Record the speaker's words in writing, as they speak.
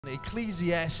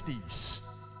Ecclesiastes.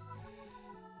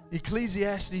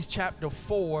 Ecclesiastes chapter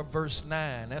 4 verse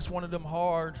 9. That's one of them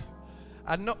hard.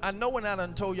 I know when I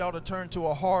done told y'all to turn to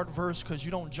a hard verse because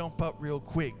you don't jump up real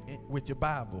quick with your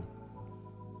Bible.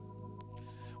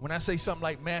 When I say something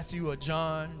like Matthew or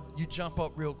John, you jump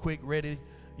up real quick, ready,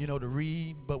 to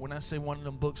read. But when I say one of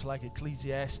them books like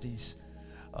Ecclesiastes,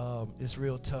 it's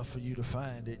real tough for you to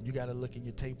find it. You got to look in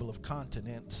your table of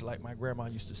contents, like my grandma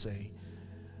used to say.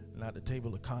 Not the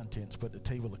table of contents, but the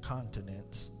table of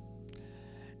continents.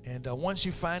 And once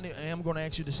you find it, I am going to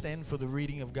ask you to stand for the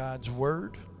reading of God's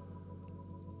word.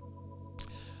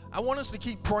 I want us to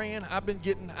keep praying.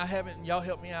 Y'all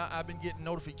help me out. I've been getting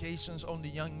notifications on the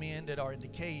young men that are in the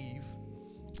cave.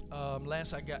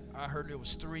 Last I heard there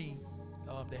was 3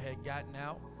 that had gotten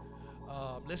out.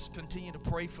 Let's continue to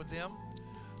pray for them.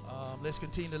 Let's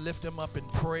continue to lift them up in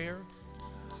prayer.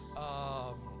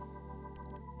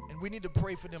 And we need to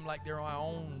pray for them like they're our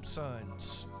own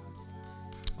sons.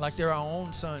 Like they're our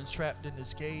own sons trapped in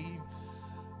this cave.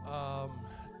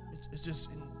 It's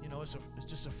just, it's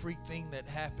just a freak thing that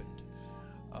happened.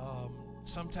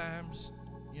 Sometimes,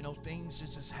 things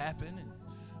just happen, and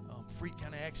freak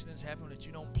kind of accidents happen that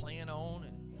you don't plan on.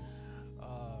 And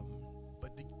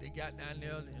but they got down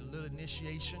there in a little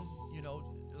initiation.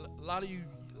 A lot of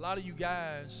you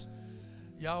guys,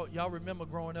 y'all remember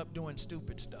growing up doing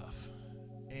stupid stuff,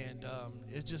 and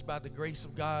it's just by the grace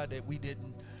of God that we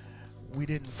didn't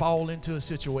fall into a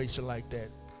situation like that.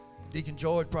 Deacon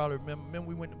George probably remember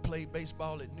we went to play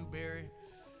baseball at Newberry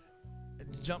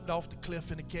and jumped off the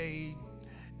cliff in the cave,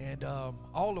 and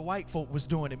all the white folk was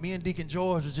doing it. Me and Deacon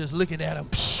George was just looking at him.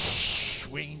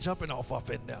 We ain't jumping off up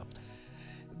in there.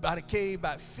 By the cave,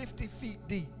 about 50 feet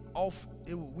deep.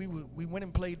 We went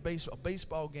and played a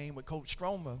baseball game with Coach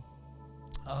Stromer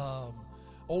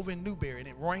over in Newberry, and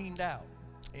it rained out.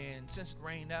 And since it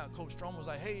rained out, Coach Stromer was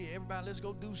like, "Hey, everybody, let's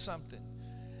go do something."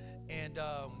 And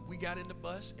we got in the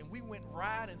bus, and we went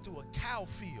riding through a cow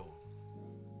field.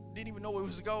 Didn't even know where we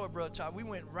was going, Brother Child. We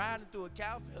went riding through a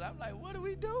cow field. I'm like, what are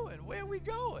we doing? Where are we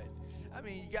going? I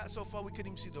mean, you got so far we couldn't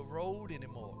even see the road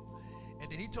anymore. And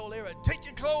then he told everybody, "Take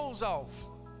your clothes off."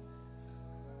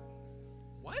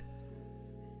 What?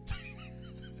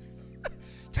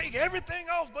 Take everything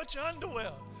off but your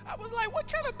underwear. I was like, what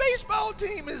kind of baseball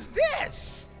team is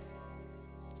this?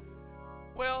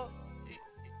 Well,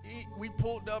 we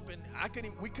pulled up, and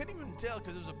we couldn't even tell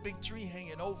because there was a big tree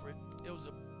hanging over it. It was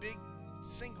a big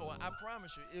sinkhole. I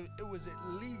promise you, it was at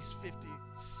least 50,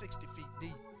 60 feet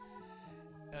deep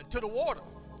to the water.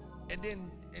 And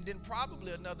then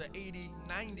probably another 80,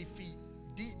 90 feet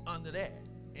deep under that.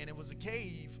 And it was a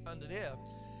cave under there.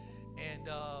 And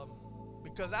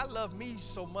because I love me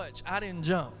so much, I didn't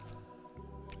jump.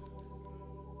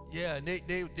 Yeah, and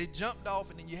they jumped off,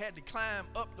 and then you had to climb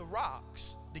up the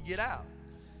rocks to get out.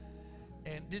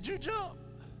 And did you jump?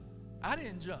 I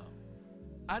didn't jump.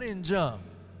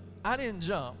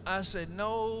 I said,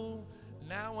 "No,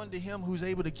 now unto him who's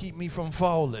able to keep me from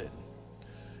falling."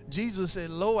 Jesus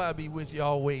said, "Lo, I be with you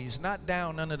always, not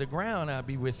down under the ground, I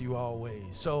be with you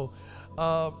always." So,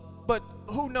 but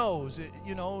who knows?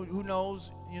 Who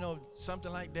knows?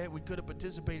 Something like that we could have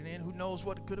participated in. Who knows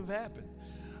what could have happened?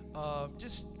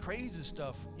 Just crazy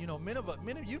stuff.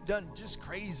 Many of you done just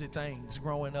crazy things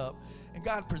growing up, and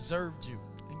God preserved you,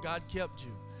 and God kept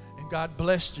you, and God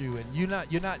blessed you, and you're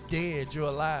not dead, you're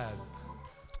alive.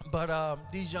 But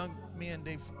these young men,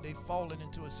 they've fallen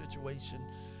into a situation,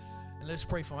 and let's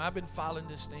pray for them. I've been following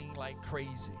this thing like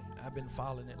crazy.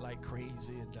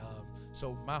 And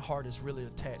so my heart is really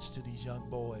attached to these young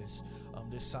boys,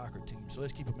 this soccer team. So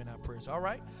let's keep them in our prayers. All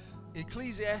right.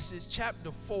 Ecclesiastes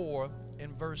chapter 4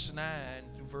 and verse 9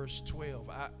 through verse 12.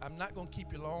 I'm not going to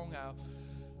keep you long.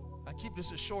 I'll keep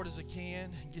this as short as I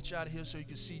can and get you out of here so you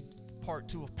can see part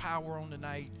 2 of Power on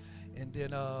tonight. And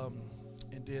then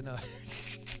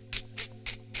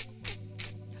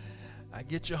I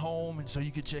get you home, and so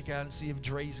you can check out and see if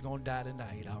Dre's going to die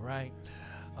tonight. All right.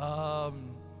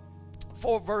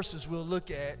 4 verses we'll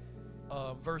look at.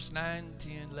 Verse 9,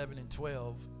 10, 11, and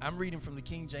 12. I'm reading from the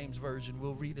King James Version.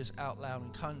 We'll read this out loud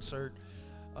in concert.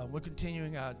 We're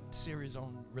continuing our series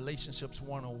on Relationships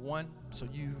 101. So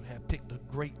you have picked a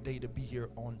great day to be here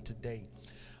on today.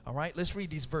 All right, let's read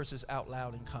these verses out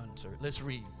loud in concert. Let's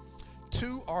read.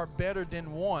 2 are better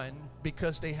than 1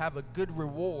 because they have a good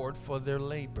reward for their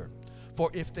labor. For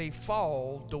if they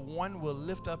fall, the one will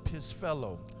lift up his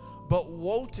fellow. But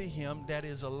woe to him that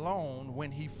is alone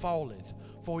when he falleth,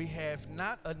 for he hath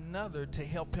not another to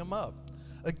help him up.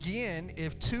 Again,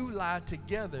 if 2 lie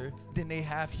together, then they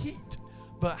have heat.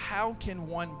 But how can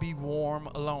one be warm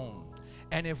alone?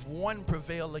 And if one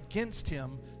prevail against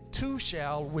him, two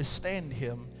shall withstand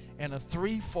him, and a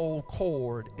threefold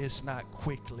cord is not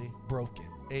quickly broken.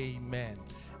 Amen.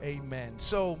 Amen.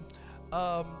 So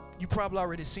you probably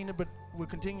already seen it, but we're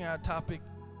continuing our topic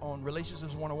on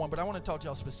Relationships 101. But I want to talk to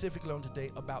y'all specifically on today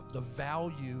about the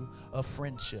value of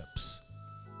friendships.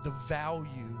 The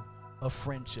value of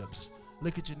friendships.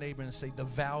 Look at your neighbor and say, the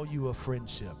value of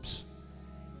friendships.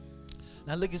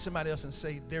 Now look at somebody else and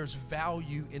say, there's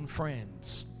value in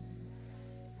friends.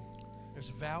 There's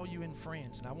value in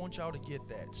friends, and I want y'all to get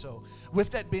that. So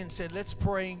with that being said, let's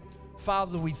pray.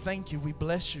 Father, we thank you. We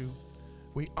bless you.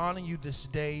 We honor you this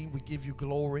day. We give you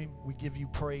glory. We give you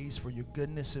praise for your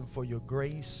goodness and for your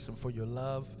grace and for your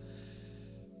love.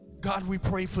 God, we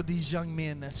pray for these young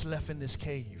men that's left in this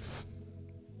cave.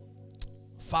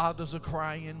 Fathers are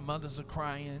crying, mothers are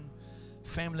crying,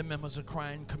 family members are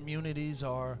crying, communities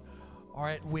are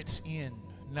at wit's end,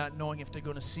 not knowing if they're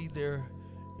going to see their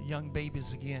young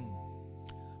babies again.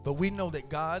 But we know that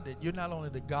God, that you're not only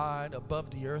the God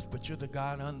above the earth, but you're the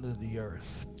God under the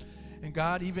earth. And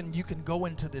God, even you can go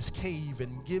into this cave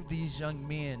and give these young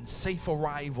men safe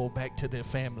arrival back to their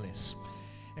families.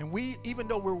 And we, even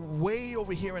though we're way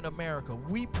over here in America,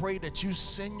 we pray that you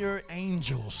send your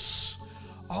angels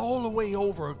all the way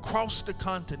over, across the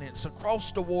continents,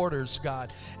 across the waters,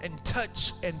 God, and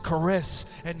touch and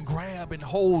caress and grab and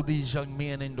hold these young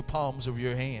men in the palms of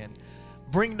your hand.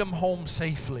 Bring them home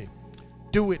safely.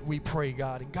 Do it, we pray,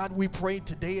 God. And God, we pray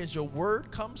today as your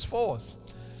word comes forth,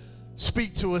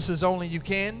 speak to us as only you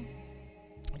can.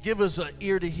 Give us an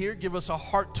ear to hear. Give us a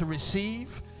heart to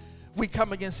receive. We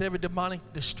come against every demonic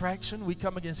distraction. We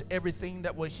come against everything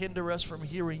that will hinder us from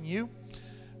hearing you.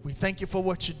 We thank you for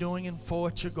what you're doing and for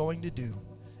what you're going to do.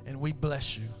 And we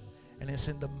bless you. And it's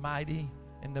in the mighty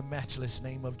and the matchless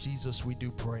name of Jesus we do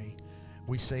pray.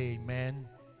 We say amen,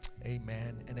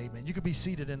 amen, and amen. You can be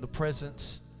seated in the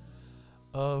presence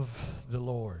of the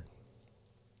Lord.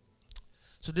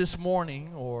 So this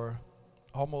morning, or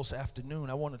almost afternoon,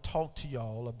 I want to talk to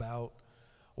y'all about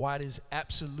why it is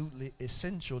absolutely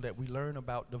essential that we learn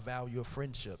about the value of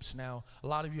friendships. Now, a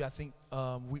lot of you, I think,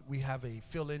 we have a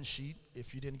fill-in sheet.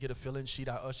 If you didn't get a fill-in sheet,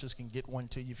 our ushers can get one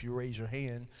to you if you raise your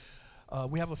hand.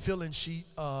 We have a fill-in sheet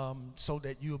so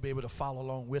that you'll be able to follow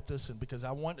along with us, and because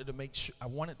I wanted to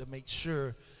make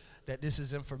sure that this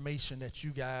is information that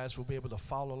you guys will be able to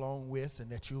follow along with, and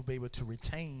that you'll be able to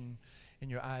retain in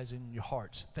your eyes and in your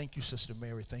hearts. Thank you, Sister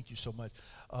Mary. Thank you so much.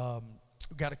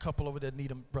 Got a couple over there, need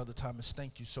them, Brother Thomas.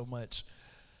 Thank you so much.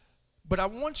 But I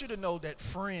want you to know that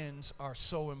friends are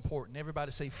so important.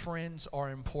 Everybody say friends are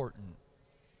important.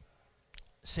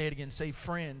 Say it again. Say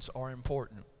friends are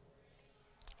important.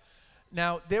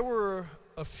 Now, there were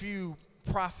a few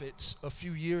prophets a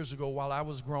few years ago while I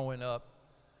was growing up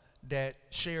that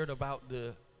shared about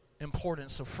the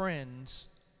importance of friends,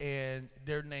 and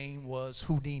their name was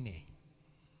Houdini.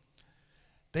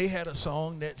 They had a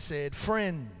song that said,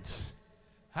 friends,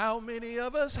 how many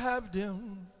of us have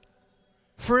them?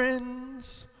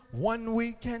 Friends, one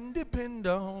we can depend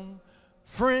on.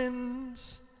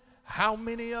 Friends, how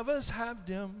many of us have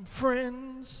them?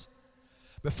 Friends,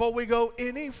 before we go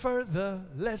any further,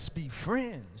 let's be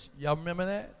friends. Y'all remember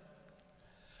that?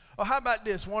 Or how about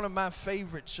this? One of my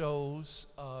favorite shows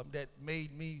that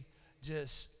made me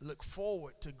just look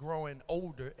forward to growing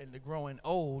older and to growing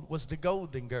old was The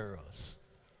Golden Girls.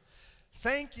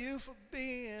 Thank you for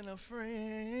being a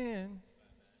friend.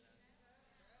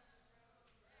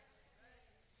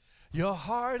 Your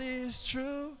heart is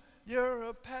true. You're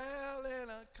a pal and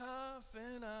a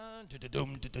confidant.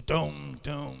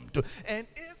 And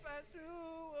if I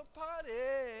threw a party,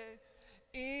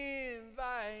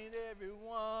 invite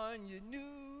everyone you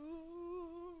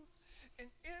knew, and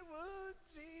it would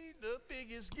be the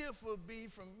biggest gift would be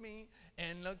from me,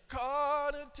 and the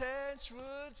card attached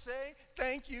would say,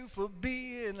 thank you for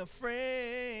being a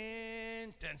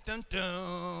friend. Dun, dun,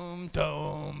 dun,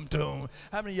 dun, dun.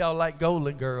 How many of y'all like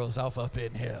Golden Girls off up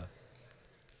in here?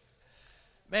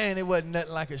 Man, it wasn't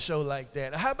nothing like a show like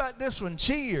that. How about this one,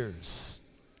 Cheers?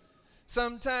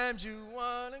 Sometimes you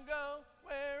want to go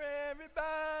where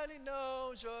everybody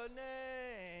knows your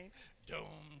name. Dum,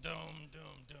 dum,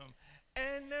 dum, dum.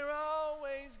 And they're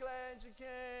always glad you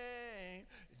came.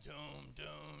 Dum,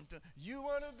 dum, dum. You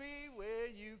want to be where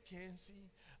you can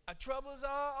see. Our troubles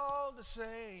are all the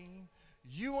same.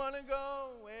 You want to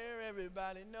go where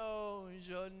everybody knows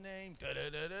your name.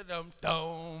 Da-da-da-da-dum,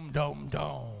 dum, dum,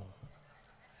 dum.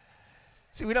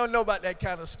 See, we don't know about that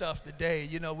kind of stuff today.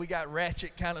 You know, we got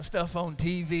ratchet kind of stuff on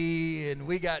TV, and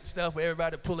we got stuff where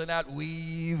everybody pulling out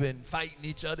weave and fighting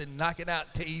each other and knocking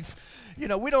out teeth. You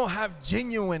know, we don't have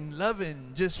genuine,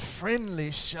 loving, just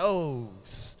friendly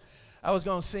shows. I was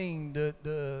gonna sing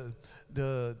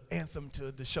the anthem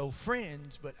to the show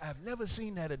Friends, but I've never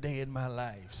seen that a day in my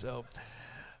life. So,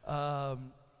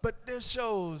 but there's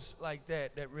shows like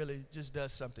that that really just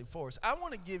does something for us. I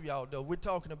want to give y'all, though, we're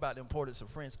talking about the importance of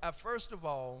friends. I first of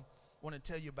all want to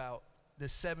tell you about the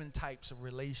 7 types of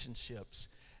relationships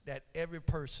that every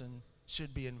person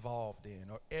should be involved in,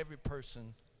 or every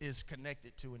person is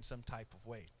connected to in some type of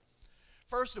way.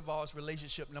 First of all, it's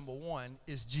relationship number 1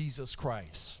 is Jesus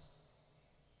Christ.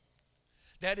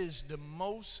 That is the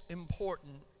most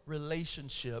important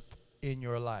relationship in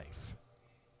your life.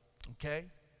 Okay?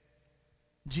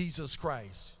 Jesus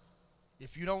Christ.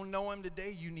 If you don't know him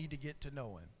today, you need to get to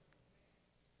know him.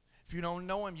 If you don't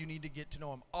know him, you need to get to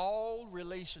know him. All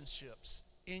relationships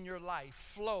in your life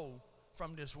flow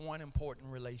from this one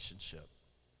important relationship,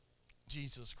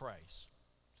 Jesus Christ.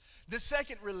 The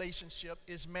second relationship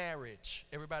is marriage.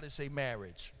 Everybody say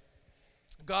marriage.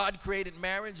 God created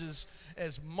marriage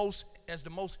as the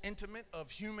most intimate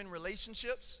of human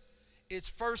relationships. It's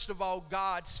first of all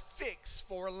God's fix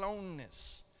for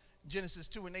aloneness. Genesis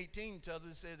 2:18 tells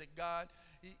us, says that God,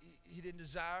 he didn't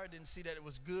desire, didn't see that it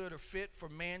was good or fit for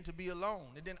man to be alone.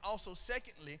 And then also,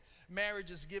 secondly,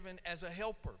 marriage is given as a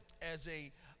helper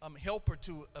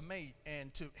to a mate,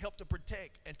 and to help to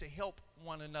protect and to help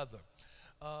one another.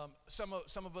 Some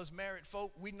of us married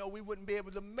folk, we know we wouldn't be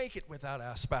able to make it without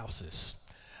our spouses.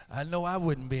 I know I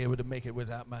wouldn't be able to make it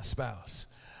without my spouse.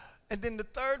 And then the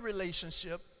third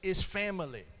relationship is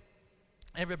family.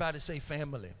 Everybody say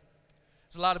family.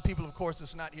 There's a lot of people, of course,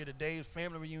 that's not here today.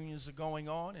 Family reunions are going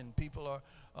on, and people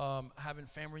are having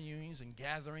family reunions and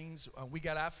gatherings. We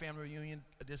got our family reunion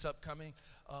this upcoming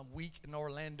week in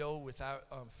Orlando with our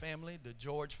family, the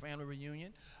George family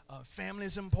reunion. Family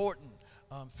is important.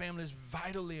 Family is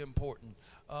vitally important.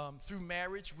 Through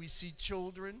marriage, we see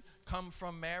children come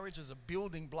from marriage as a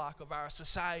building block of our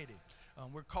society.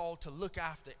 We're called to look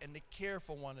after and to care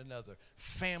for one another.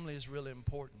 Family is really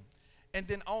important. And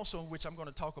then also, which I'm going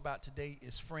to talk about today,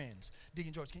 is friends.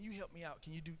 Deacon George, can you help me out?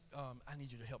 Can you do, I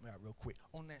need you to help me out real quick.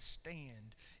 On that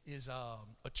stand is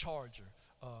a charger,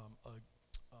 a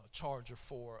charger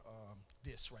for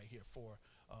this right here, for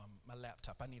my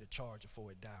laptop. I need a charger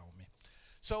for it down on me.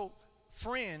 So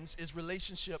friends is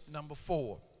relationship number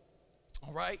 4,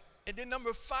 all right? And then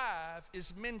number 5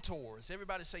 is mentors.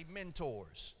 Everybody say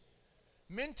mentors.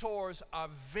 Mentors are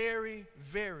very,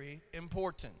 very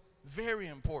important, very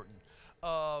important.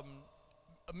 A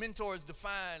mentor is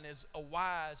defined as a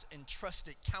wise and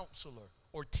trusted counselor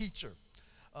or teacher.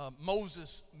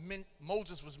 Moses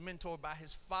was mentored by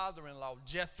his father-in-law,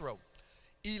 Jethro.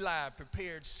 Eli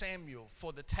prepared Samuel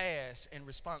for the tasks and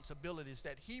responsibilities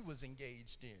that he was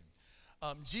engaged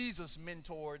in. Jesus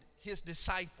mentored his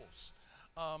disciples.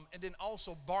 And then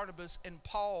also Barnabas and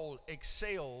Paul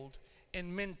excelled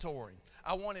in mentoring.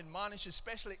 I want to admonish,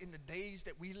 especially in the days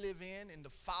that we live in the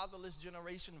fatherless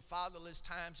generation, fatherless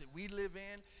times that we live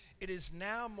in, it is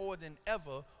now more than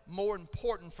ever more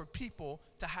important for people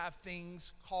to have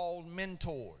things called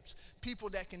mentors. People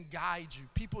that can guide you,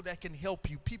 people that can help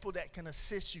you, people that can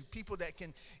assist you, people that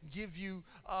can give you,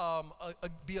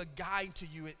 be a guide to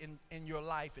you in your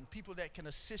life, and people that can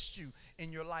assist you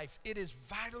in your life. It is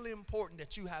vitally important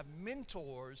that you have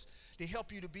mentors to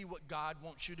help you to be what God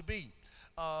wants you to be.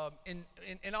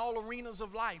 In all arenas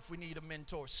of life, we need a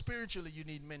mentor. Spiritually, you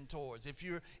need mentors. If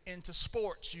you're into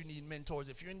sports, you need mentors.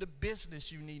 If you're into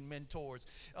business, you need mentors.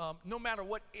 No matter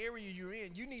what area you're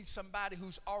in, you need somebody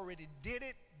who's already did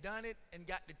it, done it, and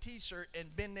got the t-shirt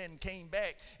and been there and came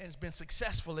back and has been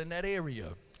successful in that area.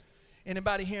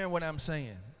 Anybody hearing what I'm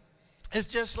saying? It's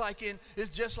just like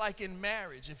in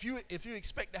marriage. If you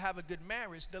expect to have a good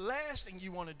marriage, the last thing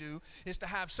you want to do is to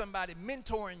have somebody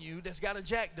mentoring you that's got a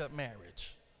jacked up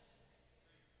marriage.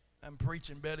 I'm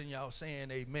preaching better than y'all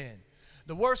saying amen.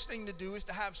 The worst thing to do is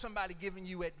to have somebody giving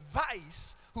you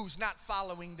advice who's not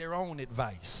following their own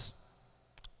advice.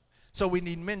 So we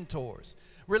need mentors.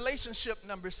 Relationship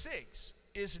number 6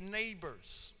 is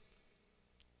neighbors.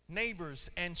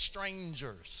 Neighbors and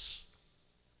strangers.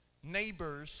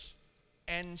 Neighbors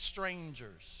and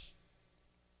strangers.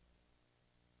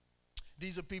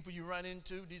 These are people you run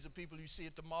into. These are people you see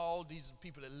at the mall. These are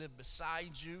people that live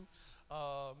beside you,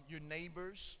 your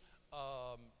neighbors,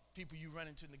 people you run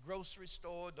into in the grocery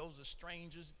store. Those are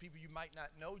strangers, people you might not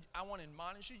know. I want to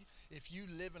admonish you, if you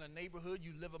live in a neighborhood,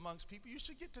 you live amongst people, you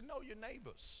should get to know your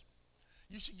neighbors.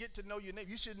 You should get to know your neighbors.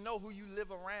 You should know who you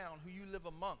live around, who you live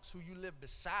amongst, who you live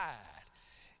beside.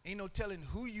 Ain't no telling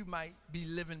who you might be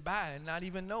living by and not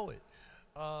even know it.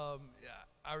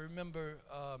 I remember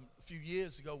a few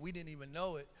years ago, we didn't even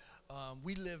know it.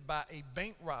 We lived by a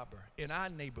bank robber in our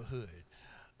neighborhood.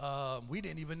 We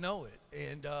didn't even know it.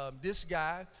 And this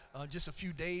guy, just a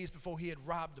few days before he had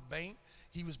robbed the bank,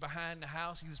 he was behind the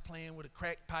house. He was playing with a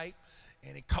crack pipe,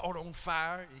 and it caught on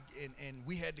fire. And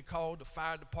we had to call the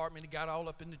fire department. It got all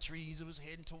up in the trees. It was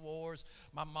heading towards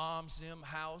my mom's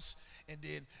house. And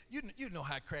then you know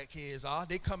how crackheads are.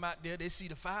 They come out there. They see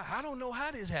the fire. I don't know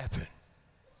how this happened.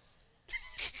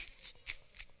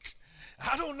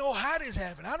 I don't know how this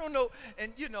happened. I don't know.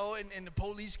 And, and the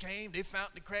police came. They found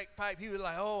the crack pipe. He was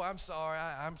like, oh, I'm sorry.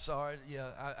 I'm sorry.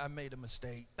 Yeah, I made a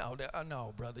mistake.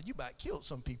 No, brother. You about killed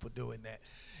some people doing that.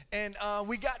 And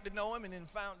we got to know him and then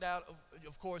found out,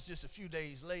 of course, just a few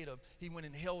days later, he went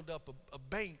and held up a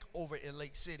bank over in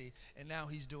Lake City, and now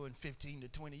he's doing 15 to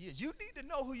 20 years. You need to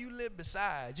know who you live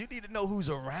beside. You need to know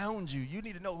who's around you. You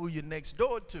need to know who you're next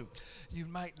door to. You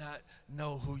might not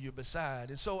know who you're beside.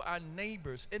 And so our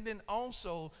neighbors, and then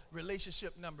also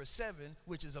relationship number 7,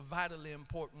 which is a vitally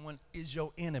important one, is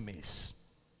your enemies.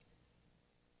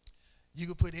 You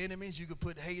could put enemies, you could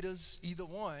put haters, either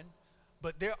one,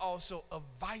 but they're also a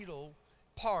vital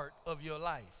part of your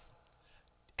life.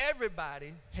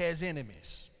 Everybody has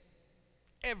enemies.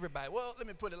 Everybody. Well, let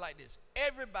me put it like this.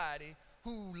 Everybody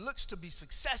who looks to be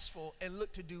successful and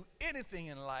look to do anything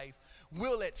in life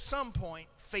will at some point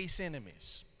face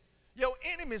enemies. Your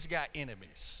enemies got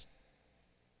enemies.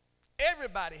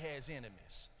 Everybody has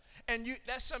enemies. And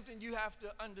that's something you have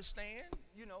to understand.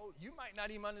 You might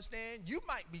not even understand. You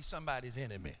might be somebody's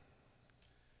enemy.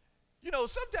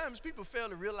 Sometimes people fail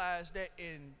to realize that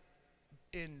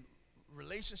in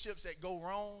relationships that go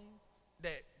wrong,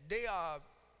 that they are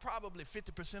probably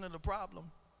 50% of the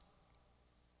problem.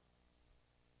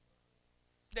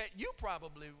 That you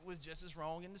probably was just as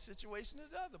wrong in the situation as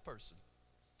the other person.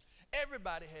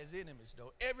 Everybody has enemies,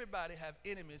 though. Everybody have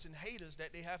enemies and haters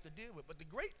that they have to deal with. But the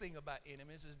great thing about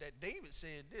enemies is that David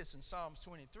said this in Psalms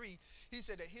 23. He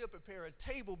said that he'll prepare a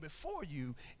table before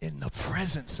you in the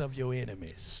presence of your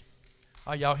enemies.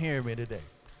 Are y'all hearing me today?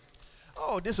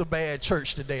 Oh, this is a bad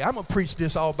church today. I'm going to preach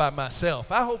this all by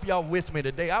myself. I hope y'all with me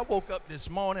today. I woke up this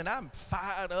morning. I'm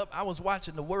fired up. I was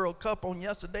watching the World Cup on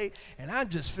yesterday, and I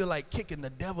just feel like kicking the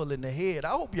devil in the head. I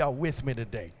hope y'all with me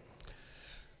today.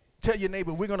 Tell your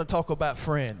neighbor, we're going to talk about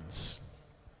friends.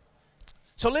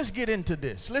 So let's get into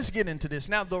this.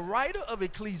 Now, the writer of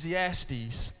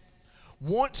Ecclesiastes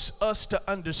wants us to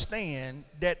understand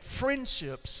that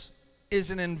friendships is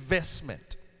an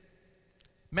investment.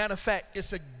 Matter of fact,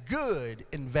 it's a good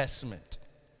investment.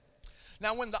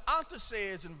 Now, when the author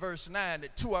says in verse 9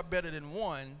 that 2 are better than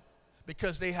 1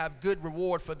 because they have good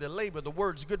reward for their labor, the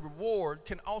words good reward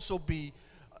can also be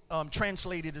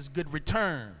translated as good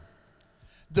return.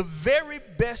 The very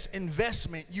best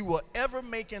investment you will ever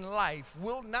make in life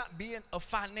will not be a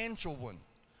financial one,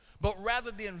 but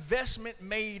rather the investment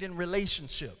made in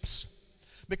relationships.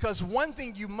 Because one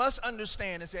thing you must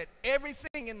understand is that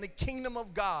everything in the kingdom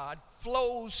of God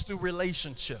flows through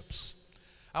relationships.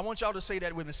 I want y'all to say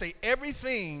that with me. Say,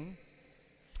 everything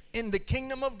in the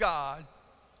kingdom of God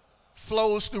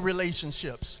flows through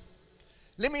relationships.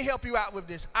 Let me help you out with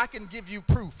this. I can give you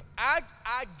proof.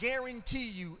 I guarantee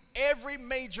you every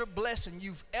major blessing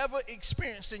you've ever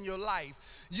experienced in your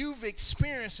life, you've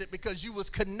experienced it because you was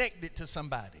connected to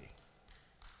somebody.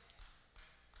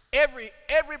 Every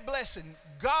blessing,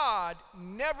 God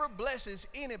never blesses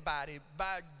anybody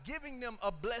by giving them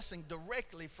a blessing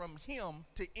directly from him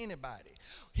to anybody.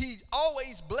 He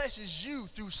always blesses you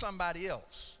through somebody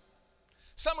else.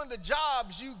 Some of the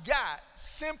jobs you got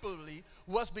simply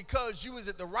was because you was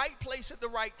at the right place at the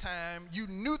right time, you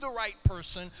knew the right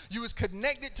person, you was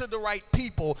connected to the right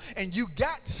people, and you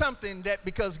got something that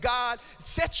because God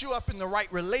set you up in the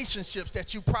right relationships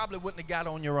that you probably wouldn't have got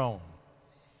on your own.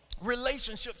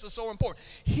 Relationships are so important.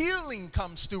 Healing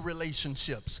comes through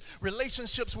relationships.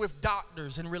 Relationships with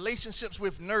doctors and relationships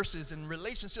with nurses and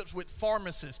relationships with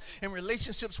pharmacists and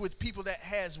relationships with people that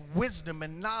has wisdom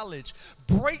and knowledge.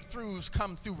 Breakthroughs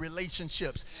come through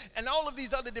relationships and all of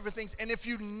these other different things. And if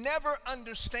you never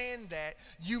understand that,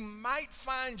 you might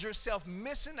find yourself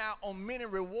missing out on many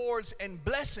rewards and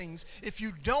blessings if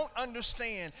you don't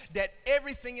understand that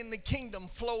everything in the kingdom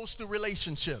flows through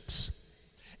relationships.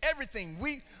 Everything.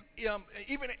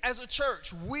 Even as a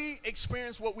church, we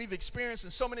experience what we've experienced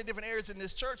in so many different areas in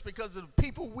this church because of the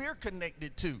people we're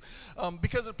connected to,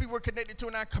 because of the people we're connected to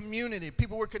in our community,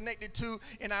 people we're connected to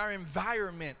in our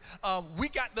environment. We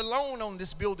got the loan on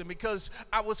this building because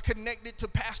I was connected to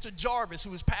Pastor Jarvis, who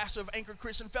was pastor of Anchor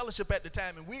Christian Fellowship at the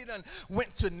time, and we done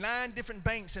went to 9 different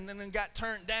banks and then got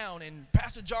turned down, and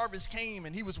Pastor Jarvis came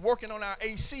and he was working on our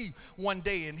AC one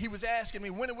day, and he was asking me,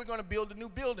 when are we going to build a new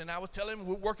building? I was telling him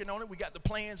we're working on it, we got the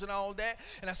plans loans and all that.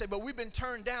 And I said, but we've been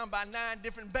turned down by 9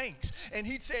 different banks. And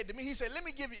he said to me, he said, let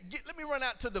me run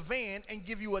out to the van and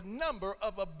give you a number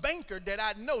of a banker that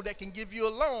I know that can give you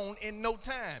a loan in no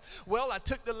time. Well, I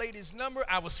took the lady's number.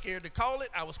 I was scared to call it.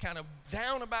 I was kind of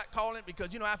down about calling it because,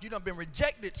 after you've been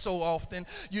rejected so often,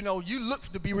 you look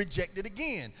to be rejected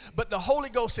again. But the Holy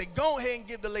Ghost said, go ahead and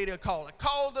give the lady a call. I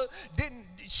called her,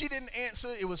 she didn't answer.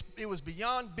 It was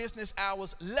beyond business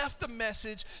hours. Left a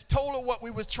message, told her what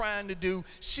we was trying to do.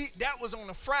 That was on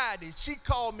a Friday. She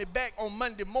called me back on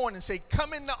Monday morning and said,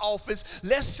 come in the office,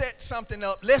 let's set something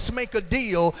up, let's make a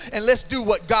deal, and let's do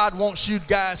what God wants you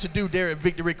guys to do there at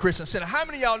Victory Christian Center. How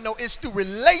many of y'all know it's through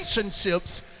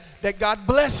relationships that God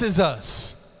blesses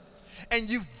us? And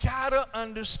you've got to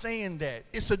understand that.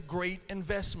 It's a great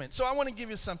investment. So I want to give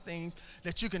you some things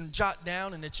that you can jot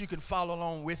down and that you can follow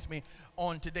along with me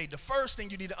on today. The first thing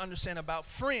you need to understand about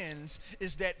friends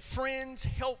is that friends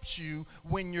helps you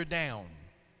when you're down.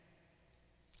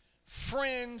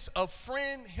 A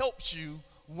friend helps you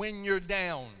when you're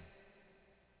down.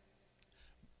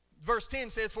 Verse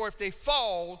 10 says, for if they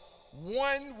fall,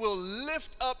 one will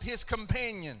lift up his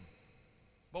companion.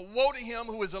 But woe to him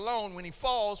who is alone when he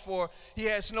falls, for he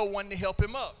has no one to help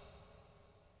him up.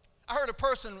 I heard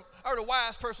a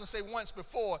wise person say once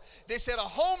before, they said a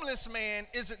homeless man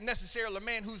isn't necessarily a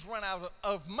man who's run out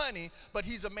of money, but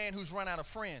he's a man who's run out of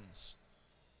friends.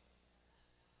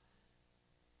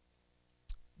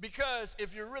 Because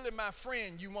if you're really my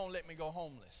friend, you won't let me go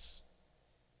homeless.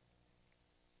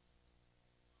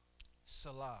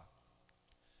 Salah.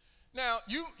 Now,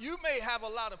 you may have a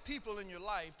lot of people in your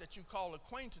life that you call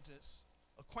acquaintances,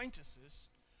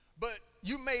 but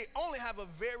you may only have a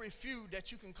very few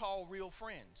that you can call real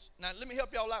friends. Now, let me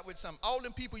help y'all out with something. All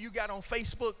them people you got on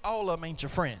Facebook, all of them ain't your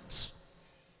friends.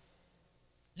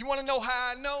 You want to know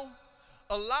how I know?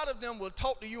 A lot of them will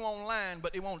talk to you online,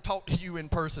 but they won't talk to you in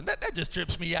person. That just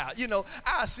trips me out.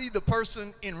 I see the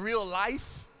person in real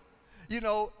life,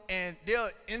 and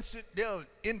they'll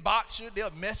inbox you,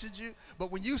 they'll message you. But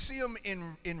when you see them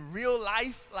in real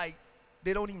life, like,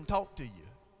 they don't even talk to you.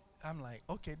 I'm like,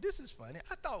 okay, this is funny.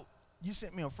 I thought you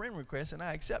sent me a friend request, and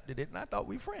I accepted it, and I thought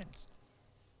we friends.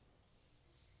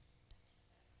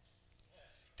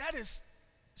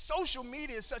 Social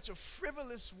media is such a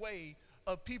frivolous way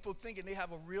of people thinking they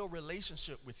have a real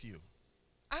relationship with you.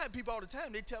 I have people all the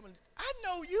time, they tell me, I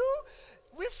know you.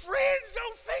 We're friends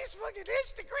on Facebook and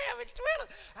Instagram and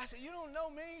Twitter. I said, you don't know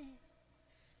me.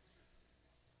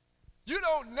 You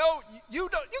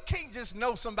can't just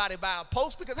know somebody by a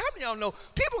post, because how many of y'all know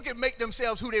people can make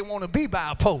themselves who they want to be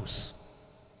by a post?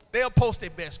 They'll post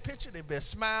their best picture, their best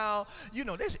smile.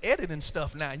 There's editing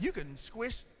stuff now. You can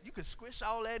squish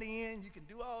all that in. You can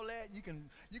do all that. You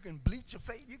can bleach your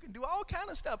face. You can do all kind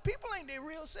of stuff. People ain't their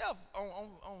real self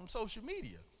on social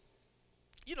media.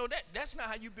 That's not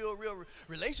how you build real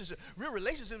relationships. Real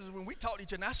relationships is when we talk to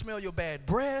each other and I smell your bad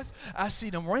breath. I see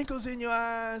them wrinkles in your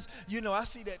eyes. I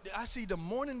see the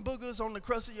morning boogers on the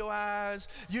crust of your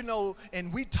eyes.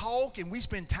 And we talk and we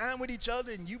spend time with each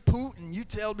other, and you poot and you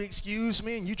tell me excuse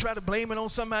me and you try to blame it on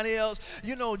somebody else.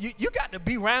 You got to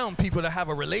be around people to have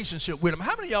a relationship with them.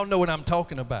 How many of y'all know what I'm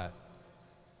talking about?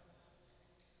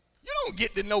 You don't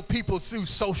get to know people through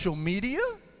social media.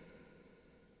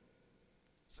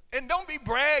 And don't be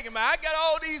bragging about, I got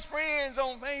all these friends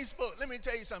on Facebook. Let me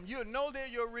tell you something. You'll know they're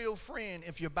your real friend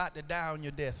if you're about to die on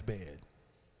your deathbed.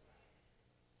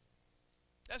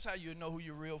 That's how you know who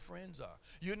your real friends are.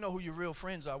 You know who your real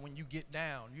friends are when you get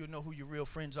down. You know who your real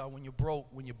friends are when you're broke,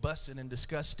 when you're busted and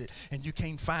disgusted, and you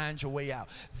can't find your way out.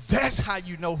 That's how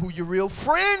you know who your real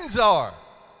friends are.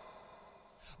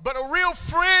 But a real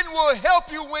friend will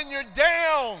help you when you're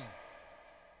down.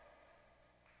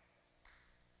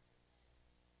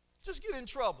 Just get in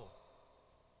trouble.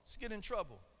 Just get in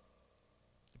trouble.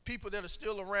 The people that are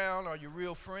still around are your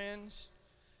real friends,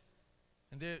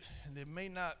 and there may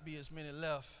not be as many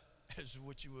left as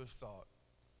what you would have thought.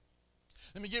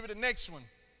 Let me give you the next one,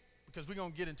 because we're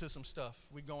going to get into some stuff.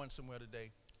 We're going somewhere today.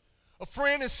 A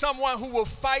friend is someone who will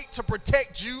fight to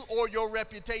protect you or your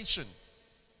reputation.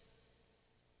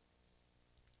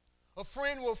 A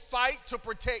friend will fight to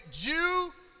protect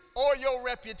you or your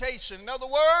reputation. In other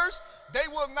words, they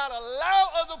will not allow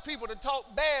other people to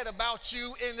talk bad about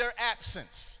you in their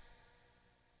absence.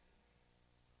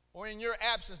 Or in your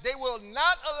absence. They will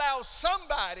not allow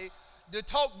somebody to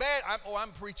talk bad.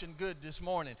 I'm preaching good this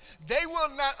morning. They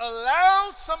will not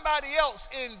allow somebody else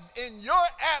in your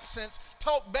absence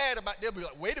talk bad about. They'll be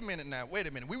like, wait a minute now, wait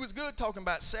a minute. We was good talking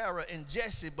about Sarah and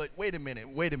Jesse, but wait a minute.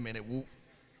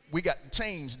 We got to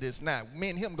change this now. Me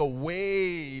and him go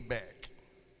way back.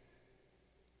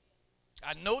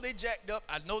 I know they jacked up.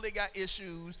 I know they got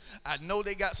issues. I know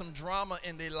they got some drama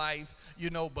in their life,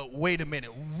 but wait a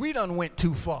minute. We done went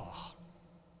too far.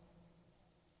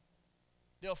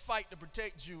 They'll fight to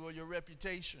protect you or your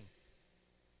reputation.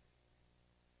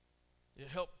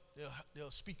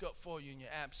 They'll speak up for you in your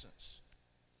absence.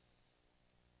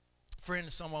 A friend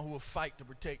is someone who will fight to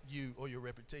protect you or your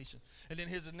reputation. And then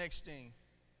here's the next thing.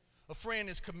 A friend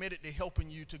is committed to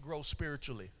helping you to grow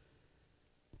spiritually.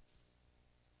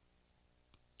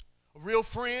 A real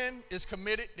friend is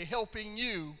committed to helping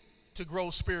you to grow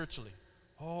spiritually.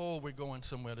 Oh, we're going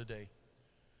somewhere today.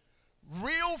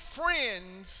 Real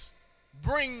friends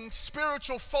bring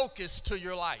spiritual focus to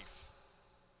your life.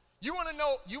 You want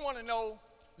to know,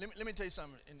 let me tell you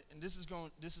something, and this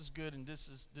is good, and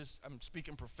I'm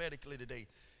speaking prophetically today.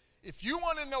 If you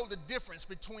want to know the difference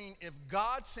between if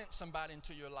God sent somebody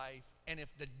into your life and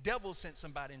if the devil sent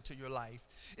somebody into your life,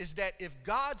 is that if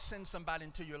God sends somebody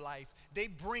into your life, they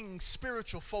bring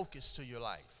spiritual focus to your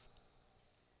life.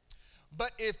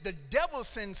 But if the devil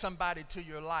sends somebody to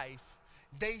your life,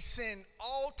 they send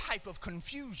all type of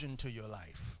confusion to your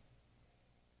life.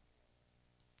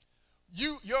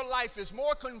 Your life is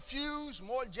more confused,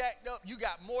 more jacked up. You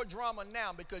got more drama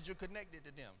now because you're connected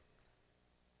to them.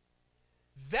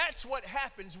 That's what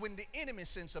happens when the enemy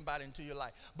sends somebody into your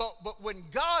life. But when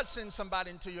God sends somebody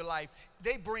into your life,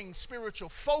 they bring spiritual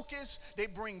focus, they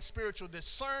bring spiritual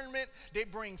discernment, they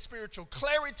bring spiritual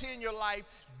clarity in your life.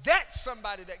 That's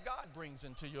somebody that God brings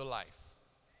into your life.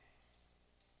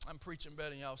 I'm preaching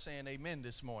better than y'all saying amen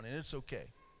this morning. It's okay.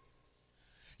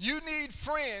 You need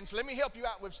friends. Let me help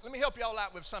y'all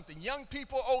out with something. Young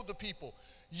people, older people.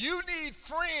 You need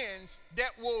friends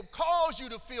that will cause you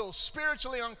to feel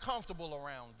spiritually uncomfortable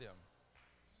around them.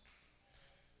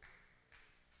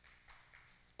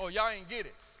 Oh, y'all ain't get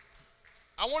it.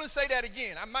 I want to say that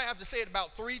again. I might have to say it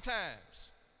about 3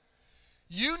 times.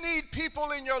 You need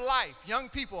people in your life, young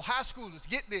people, high schoolers,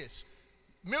 get this,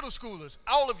 middle schoolers,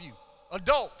 all of you,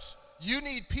 adults. You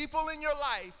need people in your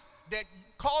life that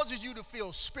causes you to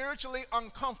feel spiritually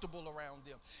uncomfortable around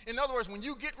them. In other words, when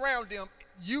you get around them,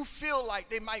 you feel like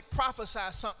they might prophesy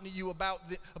something to you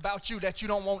about you that you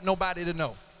don't want nobody to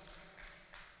know.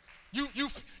 You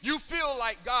feel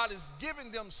like God is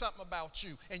giving them something about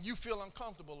you, and you feel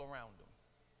uncomfortable around them.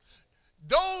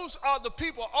 Those are the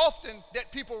people often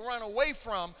that people run away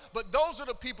from, but those are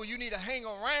the people you need to hang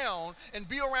around and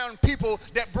be around people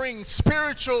that bring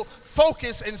spiritual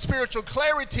focus and spiritual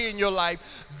clarity in your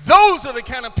life. Those are the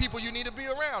kind of people you need to be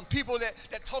around. People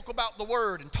that talk about the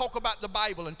word and talk about the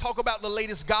Bible and talk about the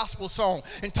latest gospel song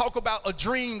and talk about a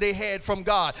dream they had from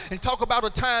God and talk about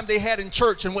a time they had in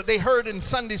church and what they heard in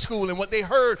Sunday school and what they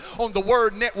heard on the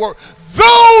Word Network.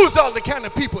 Those are the kind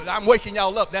of people. I'm waking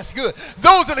y'all up. That's good.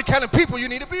 Those are the kind of people you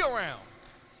need to be around.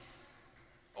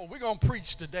 Oh, we're going to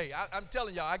preach today. I'm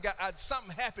telling y'all,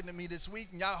 something happened to me this week,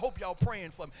 and I hope y'all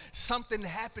praying for me. Something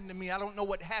happened to me. I don't know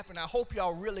what happened. I hope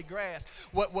y'all really grasp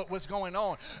what's going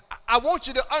on. I want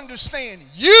you to understand,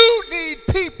 you need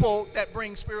people that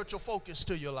bring spiritual focus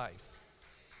to your life.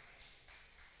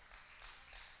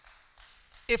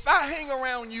 If I hang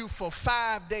around you for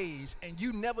 5 days and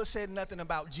you never said nothing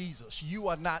about Jesus, you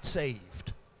are not saved.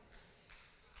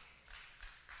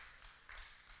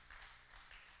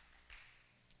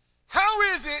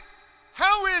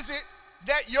 How is it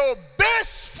that your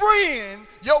best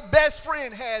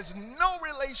friend has no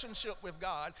relationship with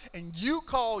God and you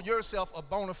call yourself a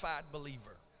bona fide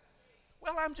believer?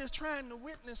 Well, I'm just trying to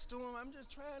witness to him. I'm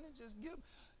just trying to just give.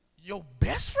 Your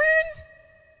best friend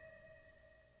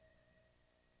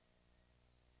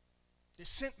is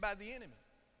sent by the enemy.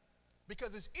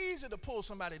 Because it's easier to pull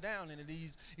somebody down than it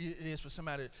is for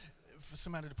somebody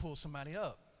to pull somebody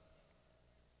up.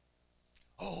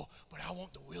 Oh, but I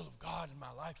want the will of God in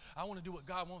my life. I want to do what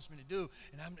God wants me to do,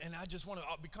 and I just want to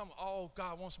become all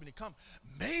God wants me to become.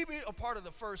 Maybe a part of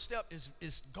the first step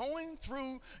is going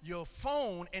through your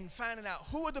phone and finding out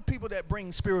who are the people that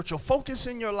bring spiritual focus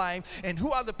in your life and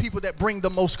who are the people that bring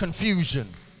the most confusion.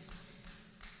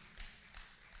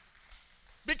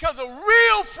 Because a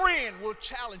real friend will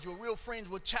challenge you. A real friend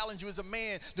will challenge you as a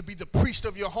man to be the priest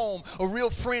of your home. A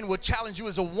real friend will challenge you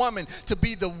as a woman to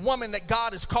be the woman that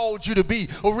God has called you to be.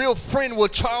 A real friend will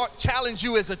challenge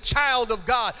you as a child of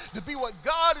God to be what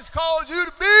God has called you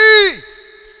to be.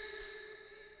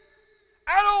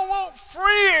 I don't want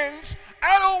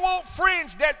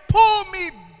friends that pull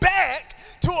me back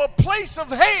to a place of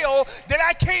hell that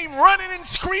I came running and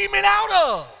screaming out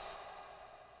of.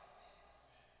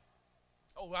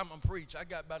 Oh, I'm going to preach. I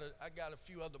got a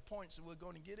few other points that we're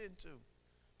going to get into.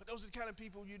 But those are the kind of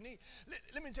people you need.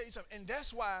 Let me tell you something. And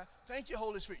that's why, thank you,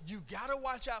 Holy Spirit, you got to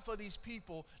watch out for these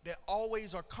people that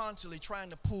always are constantly trying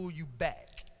to pull you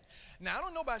back. Now, I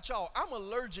don't know about y'all. I'm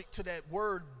allergic to that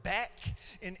word back.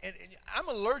 And I'm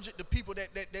allergic to people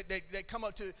that come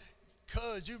up to,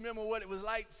 cuz you remember what it was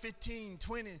like 15,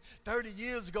 20, 30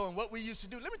 years ago and what we used to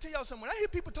do. Let me tell y'all something. When I hear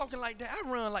people talking like that, I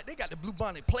run like they got the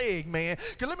bubonic plague, man.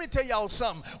 Because let me tell y'all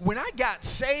something. When I got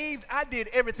saved, I did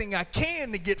everything I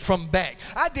can to get from back.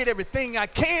 I did everything I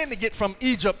can to get from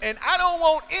Egypt. And I don't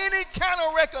want any kind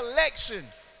of recollection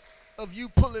of you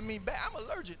pulling me back. I'm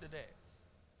allergic to that.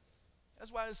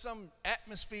 That's why there's some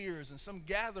atmospheres and some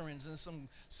gatherings and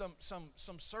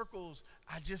some circles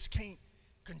I just can't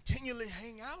continually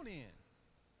hang out in.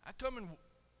 I come and,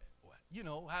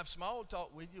 have small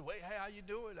talk with you. Wait, hey, how you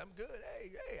doing? I'm good.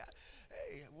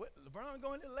 Hey, what, LeBron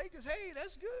going to the Lakers? Hey,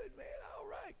 that's good, man. All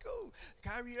right, cool.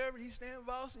 Kyrie Irving, he's staying in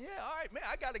Boston. Yeah, all right, man.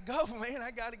 I got to go, man.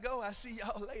 I got to go. I see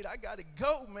y'all later. I got to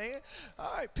go, man.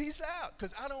 All right, peace out.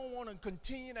 Because I don't want to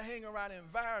continue to hang around an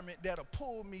environment that'll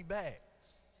pull me back.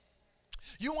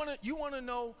 You want to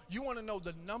know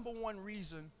the number one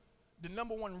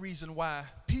reason why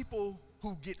people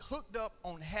who get hooked up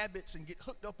on habits and get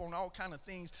hooked up on all kind of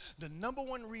things, the number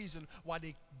one reason why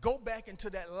they go back into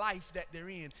that life that they're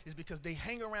in is because they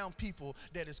hang around people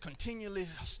that is continually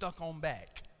stuck on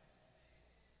back.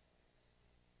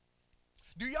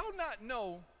 Do y'all not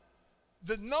know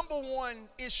the number one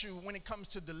issue when it comes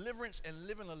to deliverance and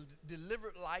living a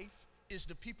delivered life is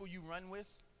the people you run with?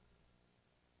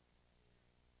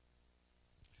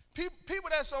 People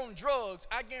that's on drugs,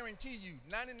 I guarantee you,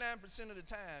 99% of the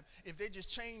time, if they just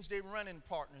change their running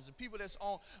partners, the people that's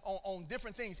on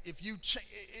different things, if you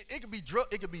it could be drug,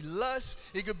 it could be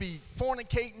lust, it could be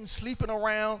fornicating, sleeping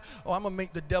around. Oh, I'm gonna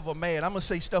make the devil mad. I'm gonna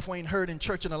say stuff we ain't heard in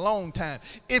church in a long time.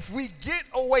 If we get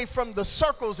away from the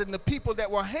circles and the people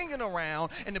that we're hanging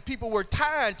around and the people we're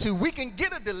tied to, we can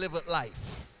get a delivered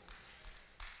life.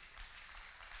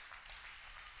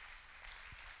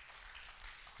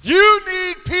 You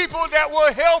need people that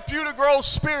will help you to grow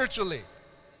spiritually.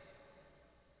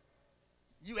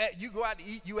 You go out to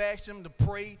eat, you ask them to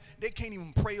pray, they can't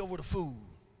even pray over the food.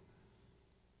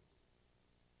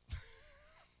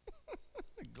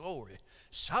 Glory.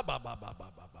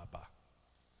 Shabba-ba-ba-ba-ba-ba-ba.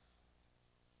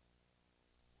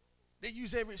 They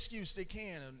use every excuse they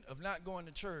can of not going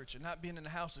to church and not being in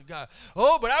the house of God.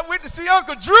 Oh, but I went to see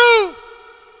Uncle Drew.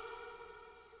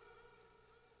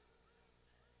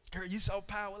 Girl, you saw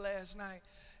Power last night?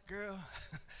 Girl,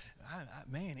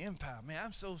 man, Empire, man,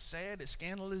 I'm so sad that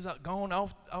Scandal is gone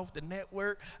off the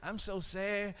network. I'm so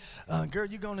sad. Girl,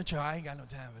 you going to church? I ain't got no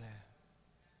time for that.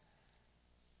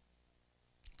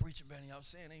 Preacher Benny, y'all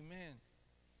saying amen.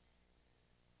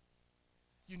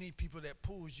 You need people that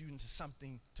pulls you into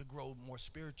something to grow more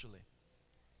spiritually.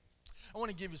 I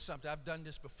want to give you something. I've done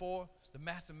this before. The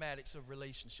mathematics of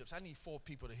relationships. I need 4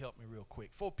 people to help me real quick.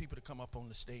 4 people to come up on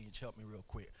the stage, help me real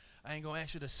quick. I ain't going to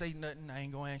ask you to say nothing. I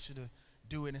ain't going to ask you to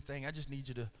do anything. I just need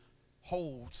you to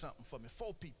hold something for me.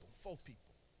 4 people. 4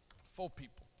 people. 4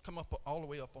 people. Come up all the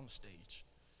way up on the stage.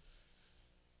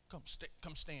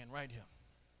 Come stand right here.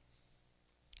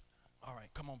 All right,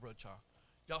 come on, Brother Charles.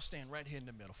 Y'all stand right here in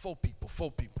the middle. 4 people.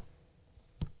 4 people.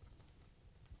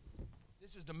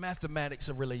 This is the mathematics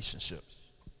of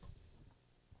relationships.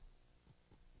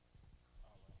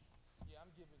 Yeah, I'm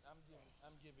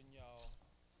giving y'all.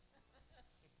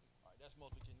 All right, that's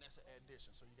multiplication. That's an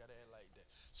addition, so you got to add like that.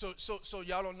 So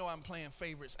y'all don't know I'm playing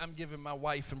favorites. I'm giving my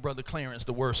wife and Brother Clarence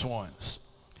the worst ones.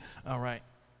 All right.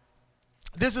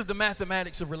 This is the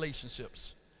mathematics of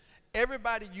relationships.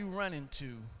 Everybody you run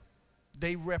into,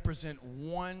 they represent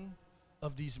one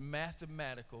of these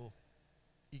mathematical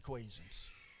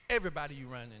equations. Everybody you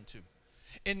run into.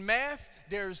 In math,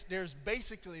 there's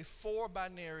basically 4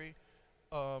 binary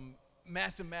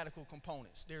mathematical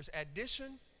components. There's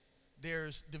addition,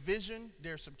 there's division,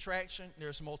 there's subtraction,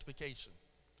 there's multiplication.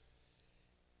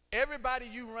 Everybody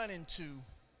you run into,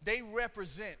 they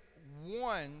represent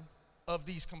one of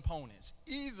these components.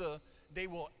 Either they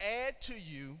will add to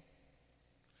you,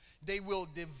 they will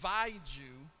divide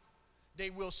you, they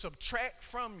will subtract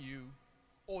from you,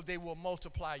 or they will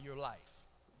multiply your life.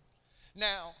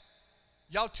 Now,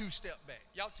 y'all 2 step back.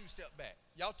 Y'all 2 step back.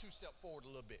 Y'all 2 step forward a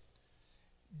little bit.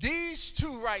 These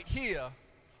 2 right here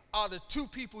are the 2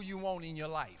 people you want in your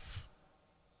life.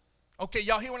 Okay,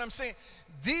 y'all hear what I'm saying?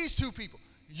 These 2 people.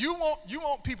 You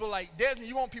want people like Desmond,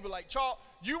 you want people like Charles,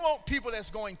 you want people that's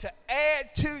going to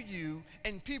add to you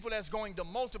and people that's going to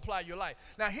multiply your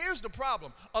life. Now here's the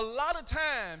problem. A lot of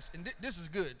times, and this is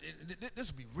good,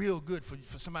 this would be real good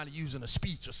for somebody using a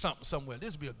speech or something somewhere.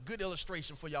 This would be a good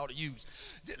illustration for y'all to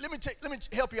use. Let me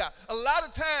help you out. A lot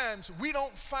of times we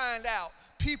don't find out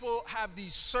people have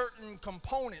these certain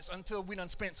components until we done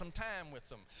spent some time with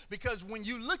them. Because when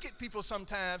you look at people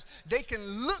sometimes, they can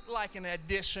look like an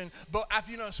addition, but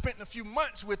after you done spent a few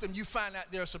months with them, you find out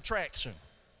they're a subtraction.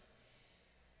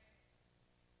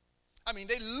 I mean,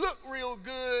 they look real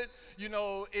good. You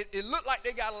know, it looked like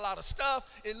they got a lot of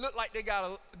stuff. It looked like they got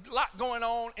a lot going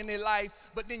on in their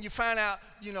life. But then you find out,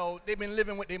 you know, they've been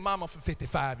living with their mama for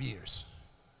 55 years.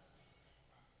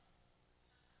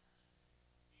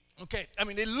 Okay, I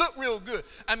mean, they look real good.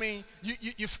 I mean,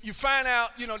 you find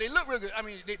out, you know, they look real good. I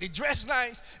mean, they dress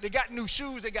nice. They got new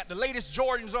shoes. They got the latest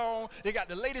Jordans on. They got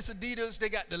the latest Adidas. They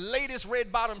got the latest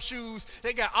red bottom shoes.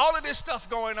 They got all of this stuff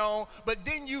going on. But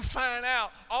then you find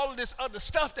out all of this other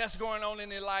stuff that's going on in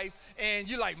their life. And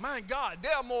you're like, my God,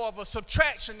 they're more of a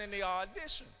subtraction than they are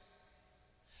addition.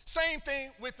 Same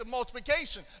thing with the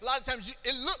multiplication. A lot of times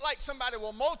it look like somebody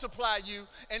will multiply you,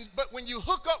 but when you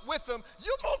hook up with them,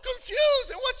 you're more confused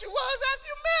than what you was after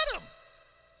you met them.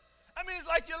 I mean, it's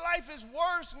like your life is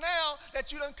worse now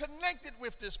that you done connected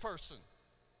with this person.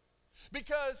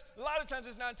 Because a lot of times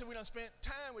it's not until we done spent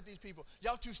time with these people.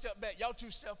 Y'all two step back, y'all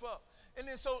two step up. And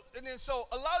then so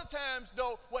a lot of times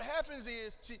though, what happens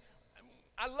is, see,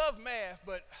 I love math,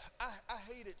 but I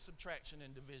hated subtraction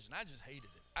and division. I just hated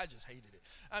it.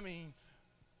 I I mean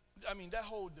that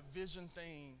whole division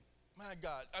thing, my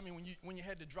God. I mean, when you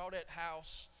had to draw that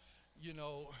house, you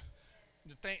know,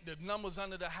 the numbers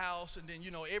under the house, and then, you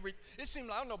know, it seemed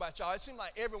like, I don't know about y'all, it seemed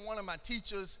like every one of my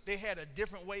teachers, they had a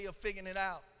different way of figuring it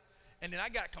out. And then I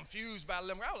got confused by 11th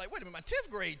grade. I was like, wait a minute, my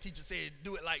 10th grade teacher said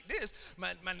do it like this.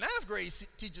 My 9th grade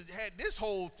teacher had this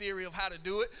whole theory of how to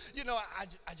do it. You know, I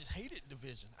just hated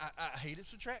division. I hated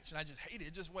subtraction. I just hated it.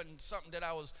 It just wasn't something that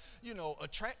I was, you know,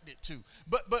 attracted to.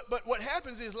 But what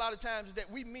happens is a lot of times is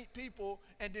that we meet people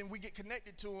and then we get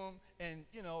connected to them and,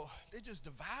 you know, they just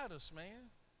divide us, man.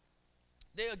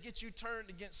 They'll get you turned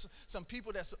against some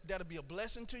people that'll be a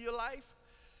blessing to your life.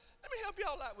 Let me help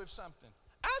y'all out with something.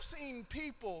 I've seen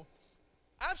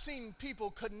people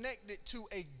connected to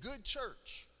a good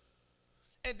church,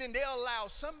 and then they'll allow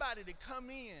somebody to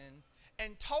come in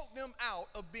and talk them out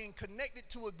of being connected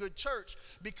to a good church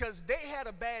because they had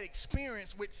a bad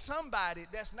experience with somebody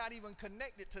that's not even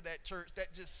connected to that church,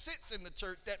 that just sits in the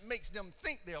church, that makes them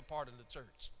think they're a part of the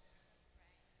church.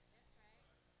 That's right.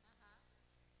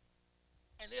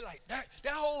 And they're like, that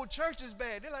whole church is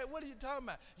bad. They're like, what are you talking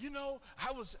about? You know,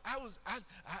 I was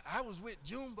with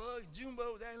Junebug.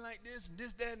 Junebug was acting like this and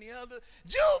this, that, and the other.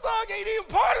 Junebug ain't even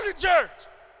part of the church.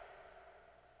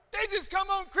 They just come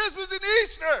on Christmas and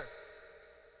Easter.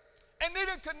 And they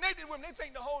done connected with them. They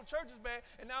think the whole church is bad.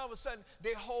 And now all of a sudden,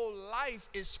 their whole life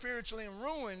is spiritually in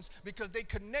ruins because they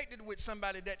connected with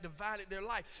somebody that divided their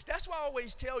life. That's why I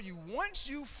always tell you, once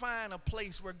you find a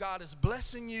place where God is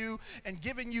blessing you and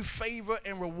giving you favor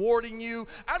and rewarding you,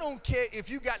 I don't care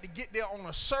if you got to get there on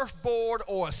a surfboard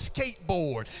or a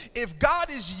skateboard. If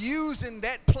God is using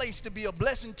that place to be a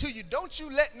blessing to you, don't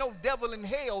you let no devil in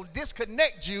hell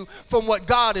disconnect you from what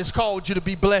God has called you to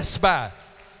be blessed by.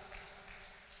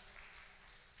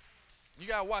 You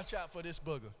got to watch out for this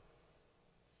booger.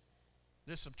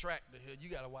 This subtractor here. You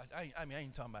got to watch. I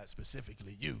ain't talking about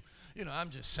specifically you. You know,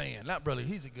 I'm just saying. Not brother,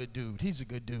 he's a good dude. He's a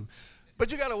good dude.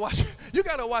 But you got to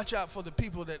watch out for the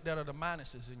people that are the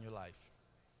minuses in your life.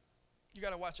 You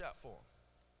got to watch out for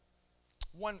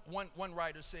them. One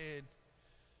writer said,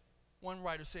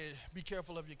 be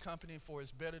careful of your company, for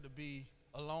it's better to be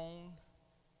alone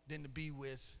than to be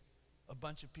with a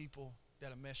bunch of people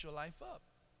that'll mess your life up.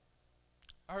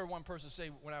 I heard one person say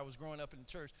when I was growing up in the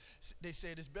church, they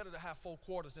said it's better to have 4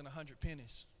 quarters than 100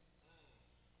 pennies.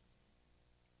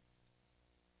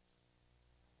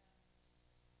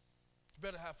 It's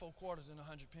better to have 4 quarters than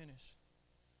 100 pennies.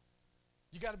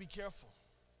 You got to be careful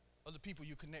of the people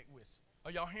you connect with.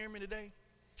 Are y'all hearing me today?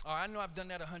 All right, I know I've done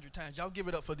that 100 times. Y'all give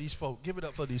it up for these folk. Give it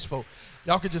up for these folk.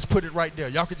 Y'all could just put it right there.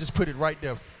 Y'all could just put it right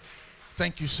there.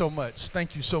 Thank you so much.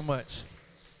 Thank you so much.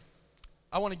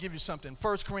 I want to give you something.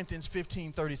 1 Corinthians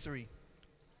 15:33.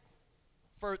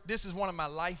 This is one of my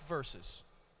life verses.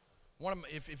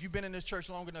 If you've been in this church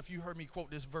long enough, you heard me quote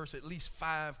this verse at least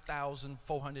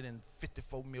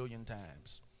 5,454 million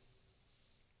times.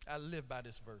 I live by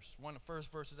this verse. One of the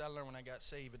first verses I learned when I got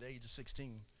saved at the age of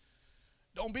 16.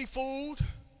 Don't be fooled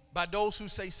by those who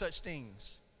say such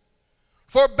things.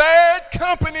 For bad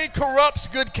company corrupts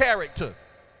good character.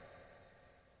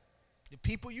 The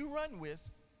people you run with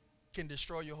can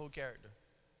destroy your whole character.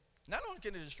 Not only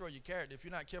can they destroy your character, if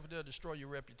you're not careful, they'll destroy your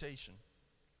reputation.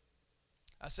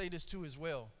 I say this too as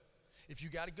well. If you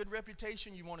got a good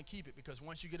reputation, you want to keep it, because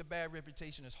once you get a bad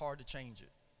reputation, it's hard to change it.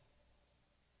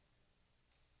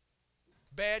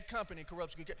 Bad company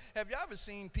corrupts good character. Have you ever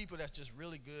seen people that's just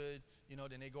really good,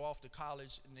 then they go off to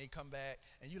college and they come back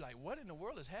and you're like, what in the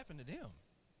world has happened to them?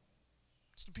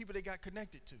 It's the people they got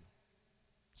connected to.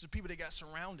 It's the people they got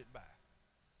surrounded by.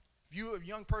 If you're a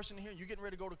young person here, you're getting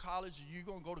ready to go to college, or you're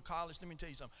going to go to college, let me tell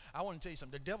you something. I want to tell you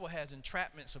something. The devil has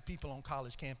entrapments of people on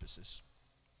college campuses.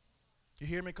 You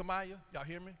hear me, Kamaya? Y'all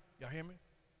hear me? Y'all hear me?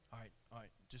 All right.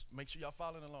 Just make sure y'all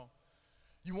following along.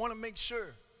 You want to make sure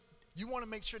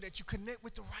that you connect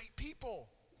with the right people.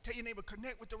 Tell your neighbor,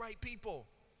 connect with the right people.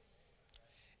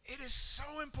 It is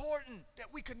so important that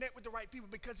we connect with the right people,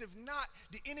 because if not,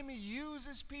 the enemy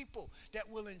uses people that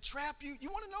will entrap you. You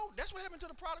want to know? That's what happened to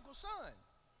the prodigal son.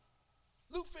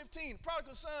 Luke 15,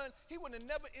 prodigal son, he would have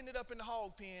never ended up in the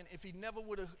hog pen if he never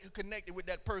would have connected with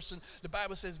that person. The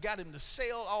Bible says got him to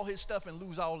sell all his stuff and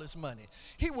lose all his money.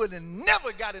 He would have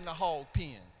never got in the hog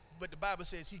pen. But the Bible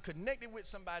says he connected with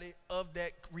somebody of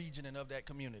that region and of that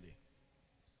community.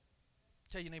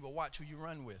 Tell your neighbor, watch who you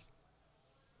run with.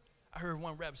 I heard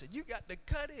one rapper say, you got to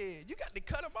cut it. You got to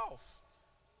cut them off.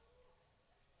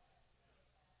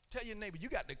 Tell your neighbor, you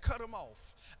got to cut them off.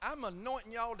 I'm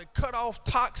anointing y'all to cut off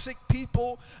toxic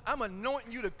people. I'm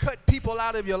anointing you to cut people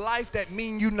out of your life that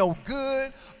mean you no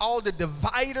good. All the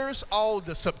dividers, all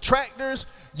the subtractors,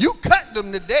 you cut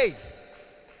them today.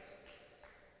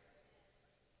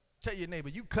 Tell your neighbor,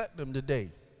 you cut them today.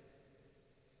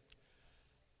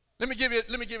 Let me give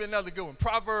you another good one.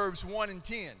 Proverbs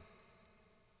 1:10.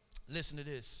 Listen to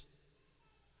this.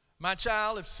 My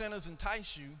child, if sinners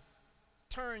entice you,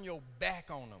 turn your back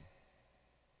on them.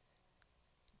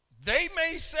 They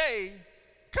may say,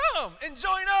 come and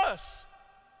join us.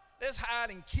 Let's hide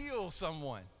and kill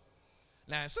someone.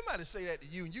 Now, if somebody say that to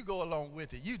you and you go along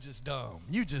with it, you just dumb.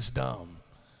 You just dumb.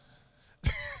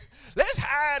 Let's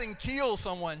hide and kill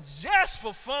someone just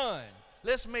for fun.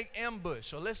 Let's make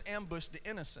ambush, or let's ambush the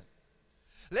innocent.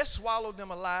 Let's swallow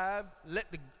them alive,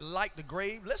 like the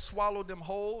grave. Let's swallow them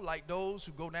whole like those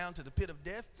who go down to the pit of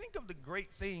death. Think of the great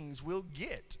things we'll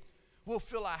get. We'll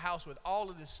fill our house with all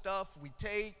of this stuff we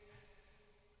take.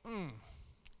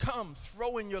 Come,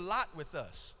 throw in your lot with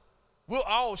us. We'll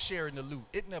all share in the loot.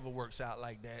 It never works out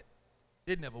like that.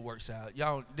 It never works out.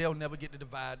 They'll never get to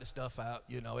divide the stuff out.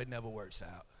 It never works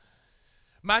out.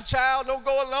 My child, don't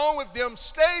go along with them.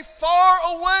 Stay far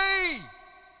away.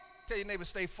 Tell your neighbor,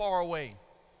 stay far away.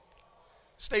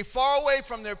 Stay far away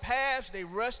from their paths. They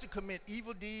rush to commit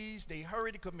evil deeds. They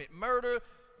hurry to commit murder.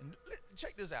 And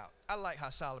check this out. I like how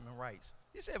Solomon writes.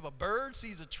 He said if a bird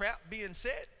sees a trap being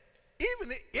set,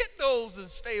 even it knows to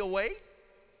stay away.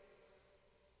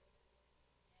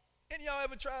 Any of y'all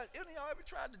ever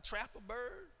tried to trap a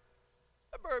bird?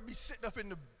 A bird be sitting up in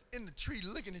the tree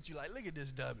looking at you like, look at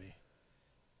this dummy.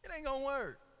 It ain't gonna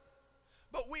work.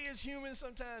 But we as humans,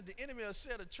 sometimes the enemy will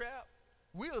set a trap.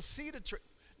 We'll see the trap.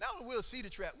 Not only we'll see the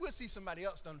trap, we'll see somebody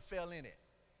else done fell in it.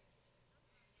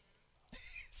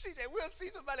 We'll see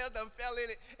somebody else done fell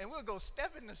in it, and we'll go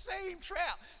step in the same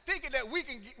trap, thinking that we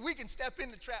can step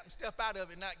in the trap and step out of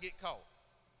it and not get caught.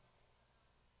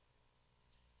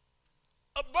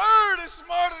 A bird is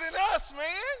smarter than us,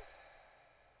 man.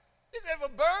 If a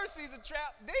bird sees a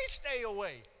trap, they stay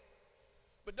away.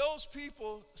 But those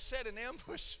people set an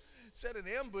ambush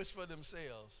for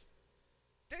themselves.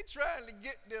 They're trying to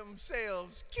get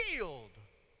themselves killed.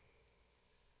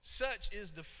 Such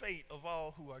is the fate of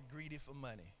all who are greedy for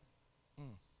money.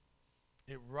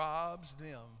 It robs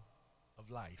them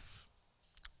of life.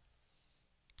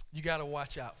 You got to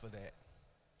watch out for that.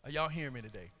 Are y'all hearing me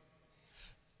today?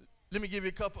 Let me give you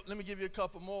a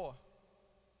couple more.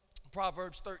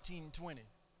 Proverbs 13:20.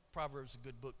 Proverbs is a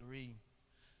good book to read.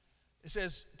 It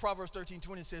says, Proverbs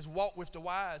 13:20 says, walk with the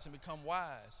wise and become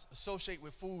wise. Associate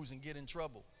with fools and get in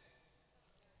trouble.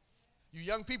 You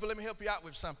young people, let me help you out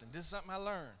with something. This is something I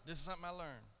learned.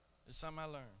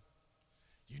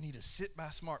 You need to sit by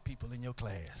smart people in your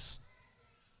class.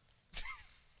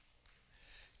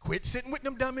 Quit sitting with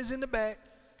them dummies in the back.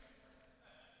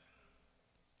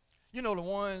 The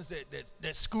ones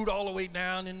that scoot all the way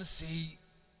down in the seat,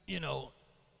 And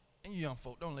you young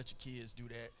folk, don't let your kids do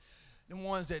that. The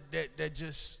ones that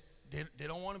just, they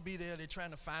don't want to be there. They're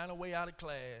trying to find a way out of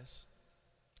class.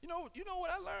 You know what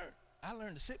I learned? I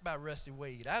learned to sit by Rusty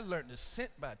Wade. I learned to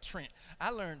sit by Trent. I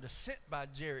learned to sit by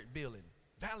Jared Billing,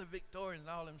 valedictorian and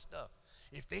all them stuff.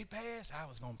 If they pass, I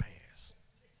was going to pass.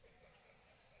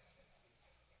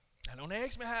 Now, don't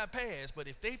ask me how I passed, but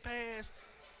if they passed,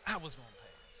 I was going to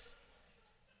pass.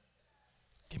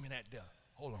 Give me that there.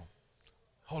 Hold on.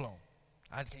 Hold on.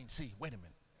 I can't see. Wait a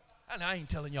minute. And I ain't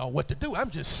telling y'all what to do. I'm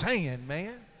just saying,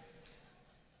 man.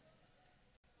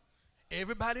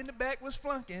 Everybody in the back was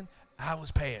flunking. I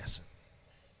was passing.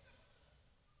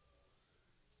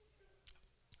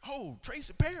 Oh,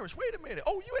 Tracy Parrish, wait a minute.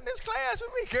 Oh, you in this class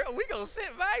with me, girl? We gonna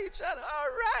sit by each other. All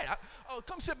right. Oh,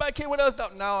 come sit back here with us.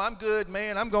 No, I'm good,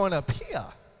 man. I'm going up here.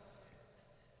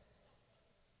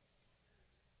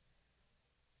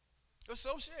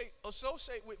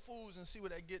 Associate with fools and see where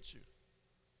that gets you.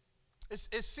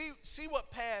 See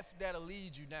what path that'll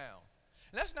lead you down.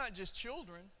 And that's not just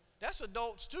children. That's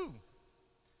adults too.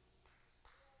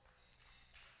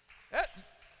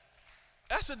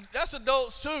 That's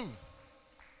adults too.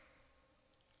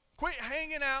 Quit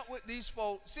hanging out with these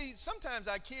folks. See, sometimes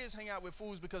our kids hang out with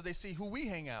fools because they see who we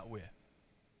hang out with.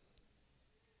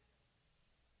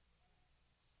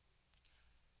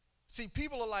 See,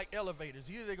 people are like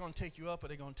elevators. Either they're going to take you up or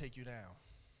they're going to take you down.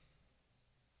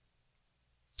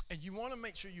 And you want to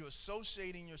make sure you're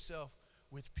associating yourself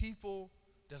with people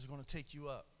that's going to take you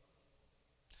up.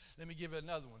 Let me give you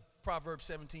another one. Proverbs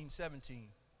 17:17.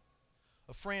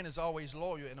 A friend is always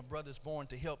loyal and a brother is born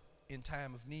to help in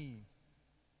time of need.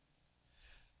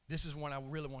 This is one I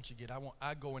really want you to get.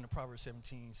 I go into Proverbs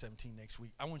 17:17 next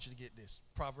week. I want you to get this.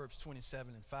 Proverbs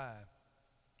 27:5.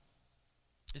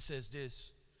 It says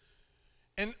this.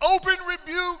 An open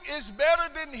rebuke is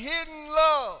better than hidden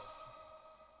love.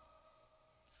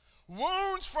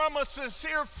 Wounds from a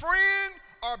sincere friend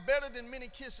are better than many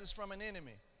kisses from an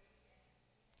enemy.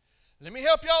 Let me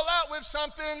help y'all out with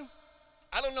something.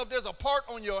 I don't know if there's a part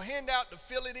on your handout to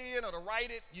fill it in or to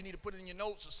write it. You need to put it in your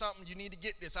notes or something. You need to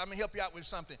get this. I'm going to help you out with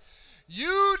something.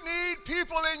 You need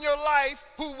people in your life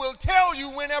who will tell you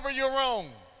whenever you're wrong.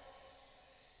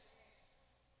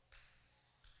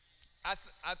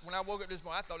 When I woke up this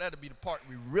morning, I thought that would be the part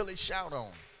we really shout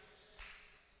on.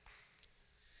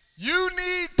 You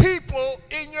need people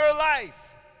in your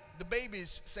life. The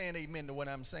baby's saying amen to what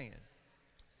I'm saying.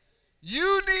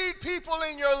 You need people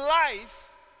in your life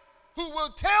who will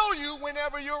tell you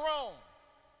whenever you're wrong.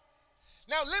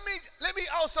 Now, let me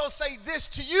also say this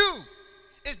to you,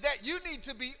 is that you need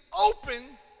to be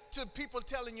open to people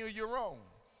telling you you're wrong.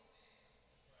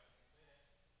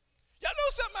 Y'all know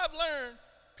something I've learned?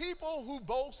 People who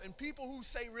boast and people who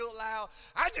say real loud,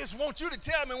 I just want you to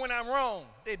tell me when I'm wrong.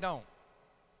 They don't.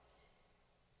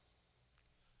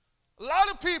 A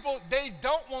lot of people, they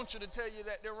don't want you to tell you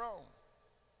that they're wrong.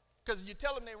 Because you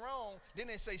tell them they're wrong, then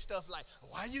they say stuff like,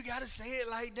 why you got to say it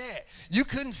like that? You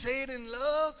couldn't say it in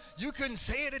love. You couldn't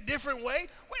say it a different way.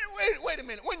 Wait a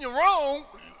minute. When you're wrong,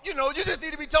 you just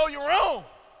need to be told you're wrong.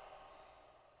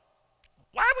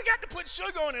 Why we got to put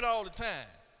sugar on it all the time?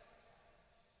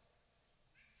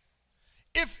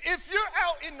 If you're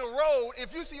out in the road,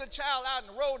 if you see a child out in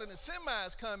the road and a semi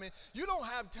is coming, you don't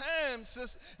have time,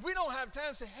 sis. We don't have time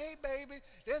to say, hey, baby,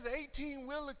 there's an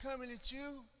 18-wheeler coming at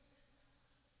you.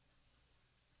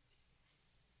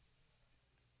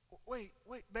 Wait,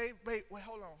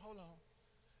 hold on.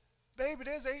 Baby,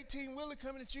 there's an 18-wheeler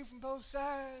coming at you from both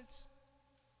sides.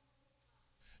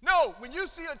 No, when you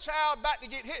see a child about to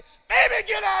get hit, baby,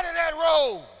 get out of that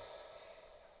road.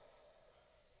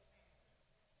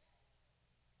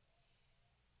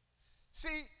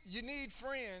 See, you need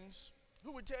friends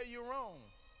who would tell you you're wrong.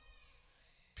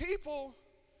 People,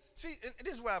 see, and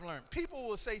this is what I've learned. People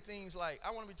will say things like,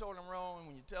 I want to be told I'm wrong, and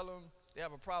when you tell them they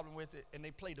have a problem with it, and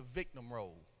they play the victim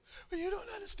role. Well, you don't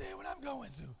understand what I'm going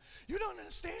through. You don't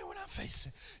understand what I'm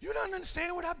facing. You don't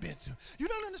understand what I've been through. You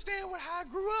don't understand how I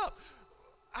grew up.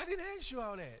 I didn't ask you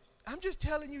all that. I'm just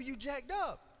telling you jacked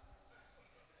up.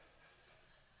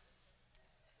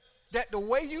 That the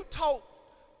way you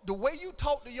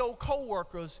talk to your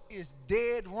coworkers is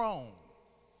dead wrong.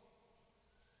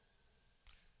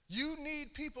 You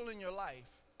need people in your life.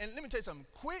 And let me tell you something.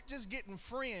 Quit just getting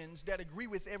friends that agree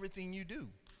with everything you do.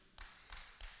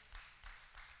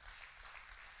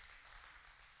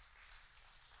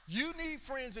 You need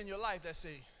friends in your life that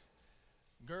say,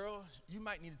 girl, you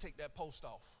might need to take that post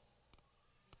off.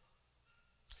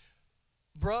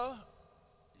 Bruh,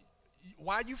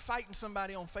 why are you fighting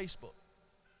somebody on Facebook?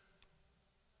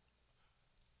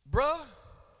 Bruh,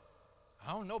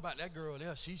 I don't know about that girl there.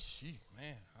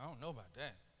 Man, I don't know about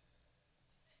that.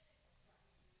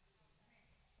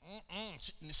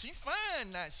 She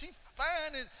fine now. She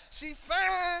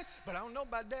fine, but I don't know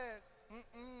about that.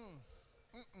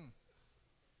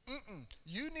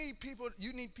 You need people.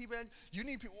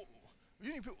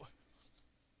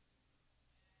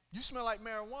 You smell like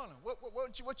marijuana.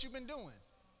 What you been doing?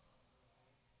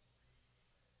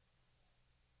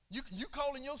 You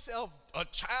calling yourself a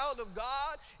child of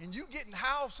God and you getting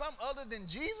high off something other than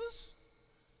Jesus?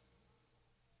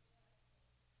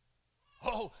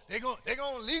 Oh, they're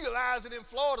gonna legalize it in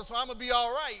Florida, so I'm gonna be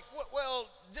all right. Well,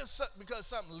 just because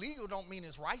something legal don't mean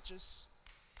it's righteous.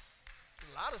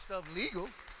 A lot of stuff legal.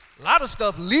 A lot of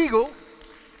stuff legal.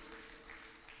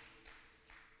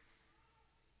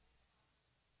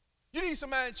 You need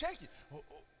somebody to check you.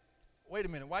 Wait a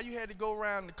minute. Why you had to go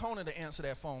around the corner to answer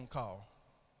that phone call?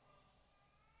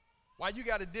 Why you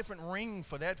got a different ring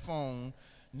for that phone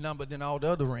number than all the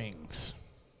other rings?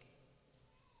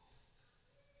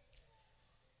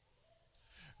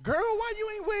 Girl, why you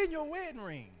ain't wearing your wedding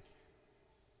ring?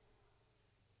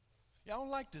 Y'all don't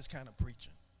like this kind of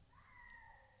preaching.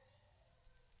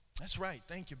 That's right.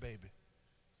 Thank you, baby.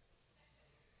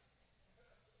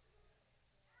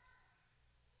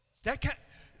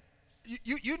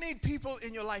 You need people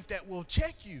in your life that will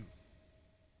check you.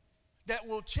 That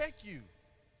will check you.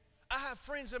 I have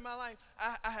friends in my life.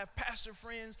 I have pastor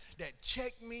friends that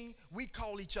check me. We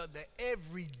call each other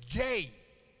every day.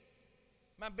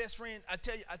 My best friend, I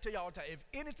tell you all the time, if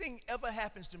anything ever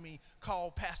happens to me,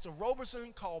 call Pastor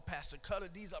Roberson, call Pastor Cutter.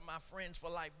 These are my friends for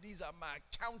life. These are my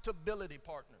accountability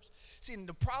partners. See,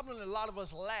 the problem that a lot of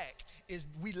us lack is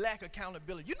we lack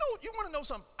accountability. You want to know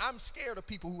something? I'm scared of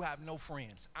people who have no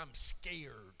friends. I'm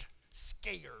scared.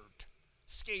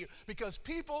 Because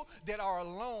people that are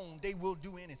alone, they will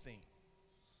do anything.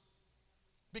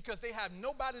 Because they have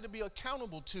nobody to be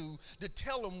accountable to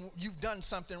tell them you've done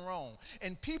something wrong.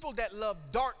 And people that love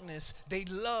darkness, they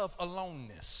love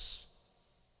aloneness.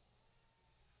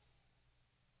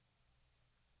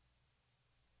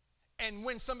 And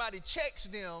when somebody checks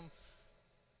them,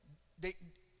 they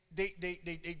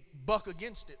buck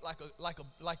against it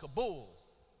like a bull.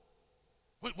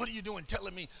 What are you doing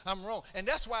telling me I'm wrong? And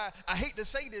that's why I hate to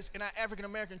say this, in our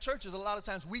African-American churches, a lot of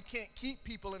times we can't keep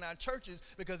people in our churches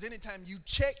because anytime you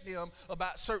check them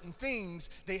about certain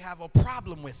things, they have a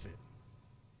problem with it.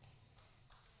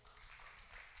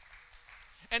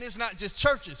 And it's not just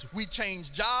churches. We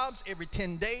change jobs every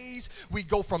 10 days. We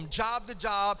go from job to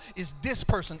job. It's this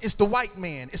person. It's the white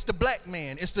man. It's the black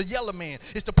man. It's the yellow man.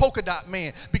 It's the polka dot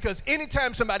man. Because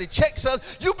anytime somebody checks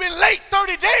us, you've been late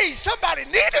 30 days. Somebody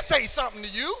need to say something to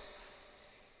you.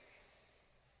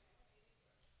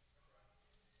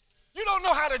 You don't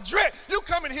know how to dress. You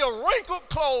come in here wrinkled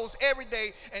clothes every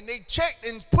day, and they check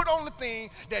and put on the thing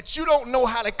that you don't know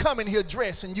how to come in here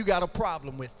dressed, and you got a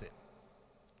problem with it.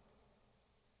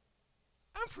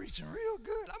 I'm preaching real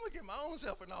good. I'm going to give my own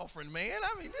self an offering, man.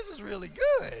 I mean, this is really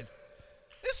good.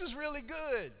 This is really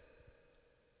good.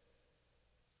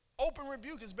 Open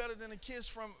rebuke is better than a kiss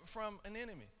from an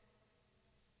enemy.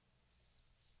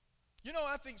 You know,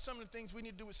 I think some of the things we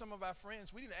need to do with some of our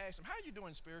friends, we need to ask them, how are you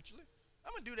doing spiritually?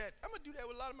 I'm going to do that. I'm going to do that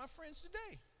with a lot of my friends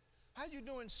today. How are you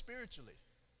doing spiritually?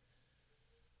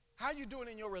 How are you doing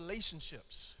in your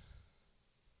relationships?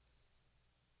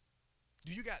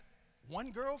 Do you got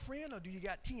one girlfriend or do you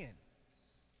got 10?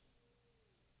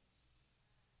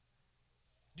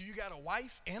 Do you got a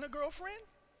wife and a girlfriend?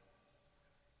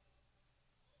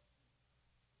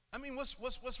 I mean,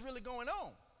 what's really going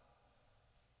on?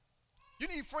 You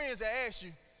need friends that ask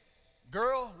you,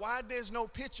 girl, why there's no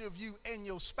picture of you and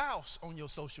your spouse on your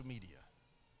social media?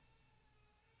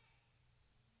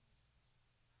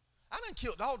 I done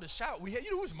killed all the shout we had.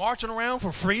 You know, we was marching around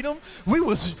for freedom.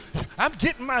 I'm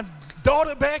getting my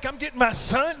daughter back. I'm getting my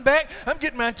son back. I'm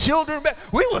getting my children back.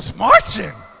 We was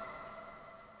marching.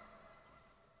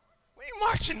 We ain't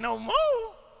marching no more.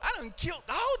 I done killed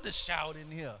all the shout in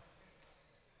here.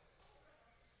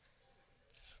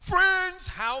 Friends,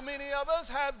 how many of us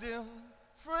have them?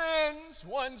 Friends,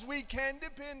 ones we can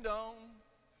depend on.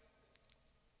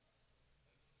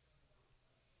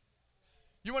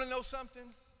 You want to know something?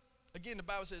 Again, the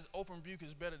Bible says open rebuke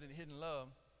is better than hidden love.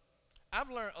 I've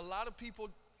learned a lot of people,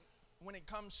 when it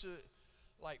comes to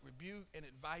like rebuke and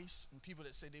advice, and people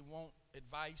that say they want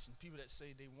advice, and people that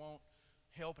say they want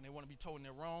help and they want to be told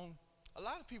they're wrong, a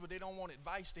lot of people, they don't want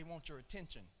advice, they want your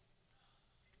attention.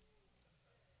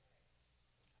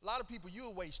 A lot of people,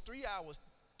 you'll waste 3 hours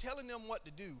telling them what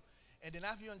to do, and then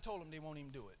after you done told them, they won't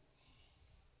even do it.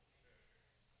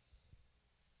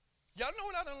 Y'all know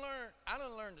what I done learned? I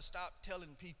done learned to stop telling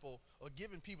people or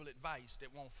giving people advice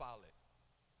that won't follow it.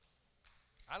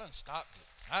 I done stopped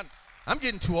it. I'm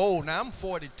getting too old now. I'm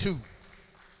 42.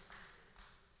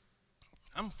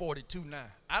 I'm 42 now.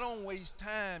 I don't waste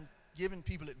time giving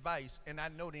people advice, and I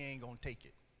know they ain't going to take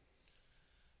it.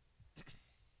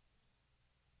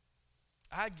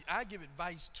 I give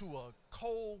advice to a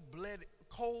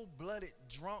cold-blooded,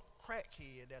 drunk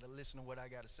crackhead that'll listen to what I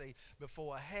got to say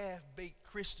before a half-baked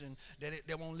Christian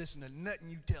that won't listen to nothing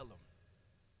you tell them.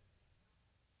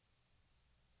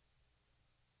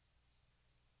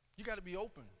 You got to be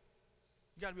open.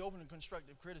 You got to be open to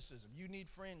constructive criticism. You need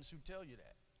friends who tell you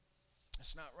that.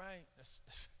 That's not right.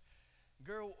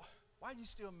 Girl, why are you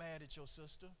still mad at your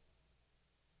sister?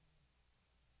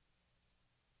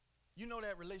 You know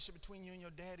that relationship between you and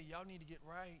your daddy, y'all need to get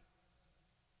right.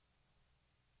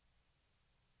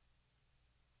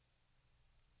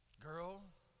 Girl,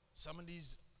 some of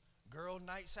these girl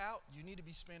nights out, you need to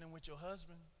be spending with your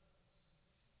husband.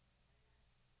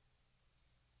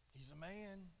 He's a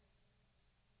man.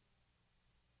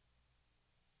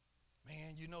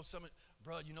 Man, you know some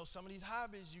of these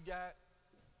hobbies you got,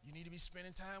 you need to be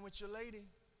spending time with your lady.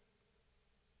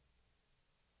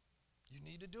 You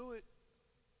need to do it.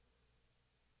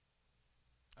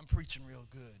 I'm preaching real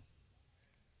good.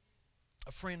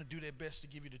 A friend will do their best to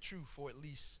give you the truth, or at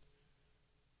least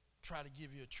try to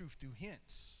give you a truth through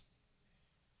hints.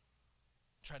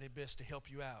 Try their best to help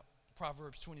you out.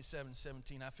 Proverbs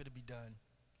 27:17, I fit to be done.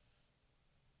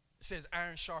 It says,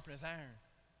 iron sharpeneth iron.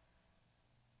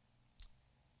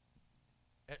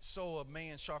 And so a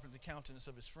man sharpeneth the countenance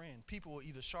of his friend. People will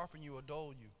either sharpen you or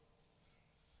dull you.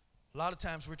 A lot of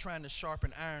times we're trying to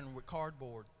sharpen iron with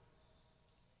cardboard.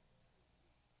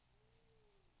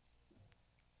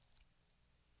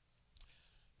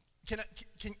 Can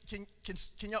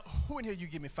y'all, who in here you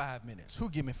give me 5 minutes? Who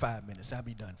give me 5 minutes? I'll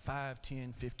be done. 5,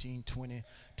 10, 15, 20,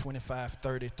 25,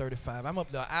 30, 35. I'm up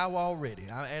to an hour already.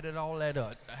 I added all that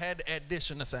up. I had the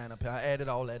addition to sign up here. I added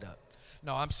all that up.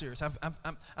 No, I'm serious.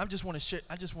 I'm just want to share.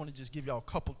 I just want to just give y'all a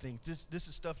couple things. This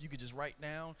is stuff you could just write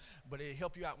down, but it'll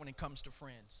help you out when it comes to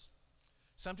friends.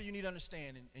 Something you need to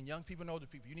understand, and young people and older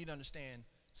people, you need to understand,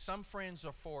 some friends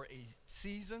are for a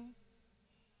season,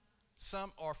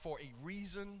 some are for a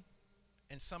reason,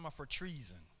 and some are for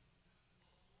treason.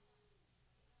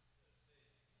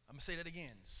 I'm going to say that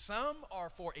again. Some are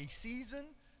for a season,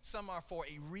 some are for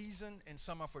a reason, and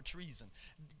some are for treason.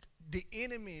 The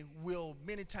enemy will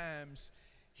many times,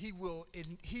 he will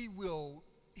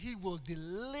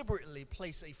deliberately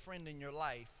place a friend in your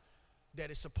life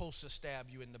that is supposed to stab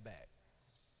you in the back.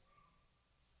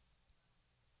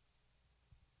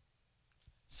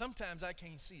 Sometimes I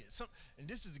can't see it. And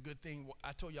this is a good thing.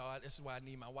 I told y'all this is why I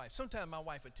need my wife. Sometimes my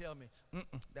wife would tell me,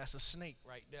 that's a snake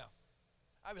right there.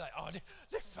 I'd be like, oh,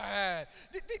 they're fine.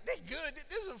 They good.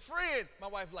 This is a friend. My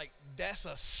wife like, that's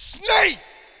a snake.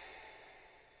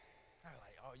 I'd be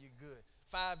like, oh, you good.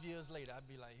 5 years later, I'd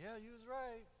be like, yeah, you was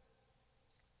right.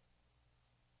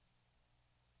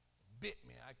 Bit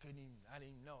me. I didn't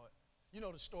even know it. You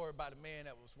know the story about a man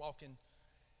that was walking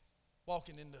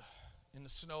in the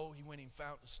snow. He went and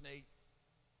found the snake,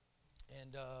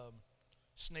 and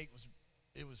snake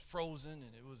was frozen,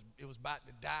 and it was about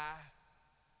to die.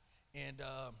 And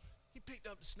he picked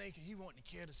up the snake, and he wanted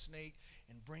to carry the snake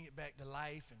and bring it back to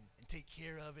life and take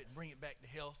care of it and bring it back to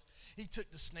health. He took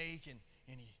the snake and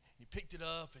he picked it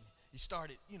up, and he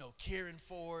started, caring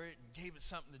for it and gave it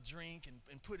something to drink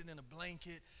and put it in a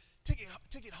blanket.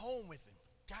 Took it home with him.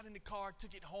 Got in the car,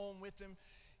 took it home with him,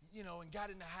 and got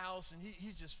in the house, and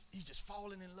he's just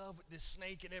falling in love with this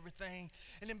snake and everything.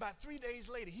 And then about 3 days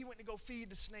later, he went to go feed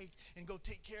the snake and go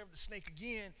take care of the snake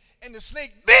again, and the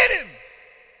snake bit him.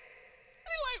 And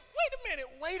he's like,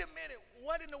 wait a minute,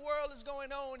 what in the world is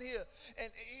going on here?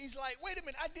 And he's like, wait a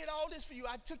minute, I did all this for you.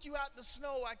 I took you out in the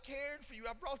snow. I cared for you.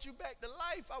 I brought you back to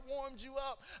life. I warmed you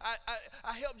up.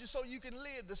 I helped you so you can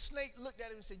live. The snake looked at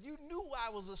him and said, you knew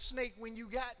I was a snake when you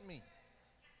got me.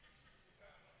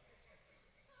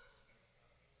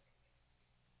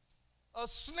 A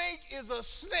snake is a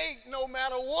snake no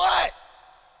matter what.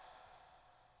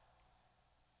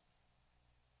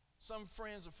 Some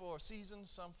friends are for a season,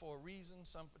 some for a reason,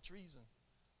 some for treason.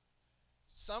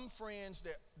 Some friends,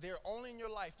 they're only in your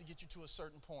life to get you to a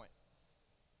certain point.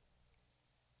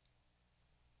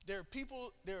 There are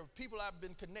people I've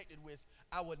been connected with,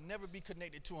 I would never be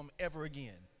connected to them ever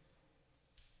again.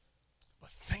 But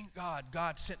thank God,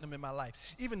 God sent them in my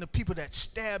life. Even the people that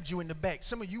stabbed you in the back,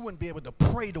 some of you wouldn't be able to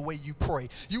pray the way you pray.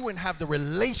 You wouldn't have the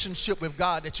relationship with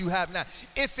God that you have now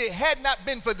if it had not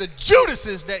been for the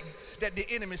Judases that the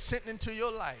enemy sent into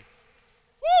your life.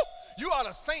 Woo! You ought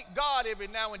to thank God every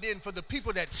now and then for the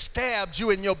people that stabbed you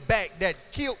in your back, that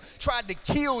tried to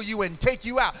kill you and take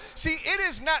you out. See, it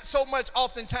is not so much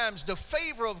oftentimes the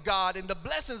favor of God and the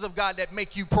blessings of God that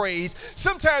make you praise.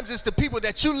 Sometimes it's the people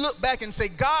that you look back and say,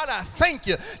 God, I thank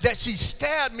you that she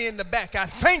stabbed me in the back. I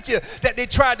thank you that they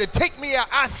tried to take me out.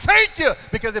 I thank you,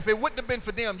 because if it wouldn't have been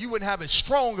for them, you wouldn't have as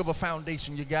strong of a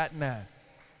foundation you got now.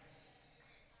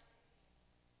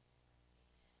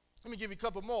 Let me give you a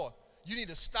couple more. You need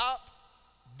to stop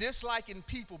disliking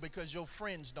people because your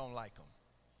friends don't like them.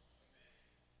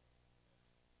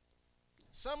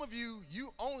 Some of you,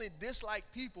 you only dislike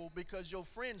people because your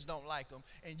friends don't like them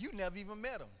and you never even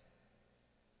met them.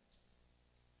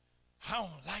 I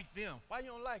don't like them. Why you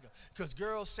don't like them? Because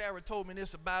girl Sarah told me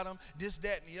this about them, this,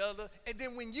 that, and the other. And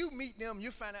then when you meet them,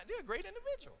 you find out they're a great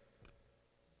individual.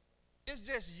 It's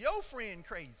just your friend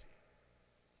crazy.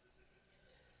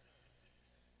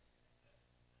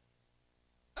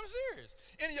 I'm serious.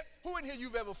 Who in here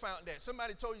you've ever found that?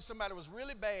 Somebody told you somebody was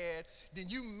really bad, then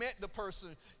you met the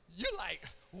person, you're like,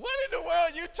 what in the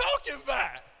world are you talking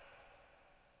about?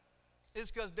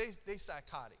 It's because they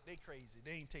psychotic, they crazy,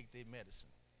 they ain't take their medicine.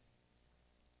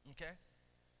 Okay?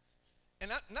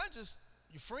 And not just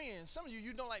your friends. Some of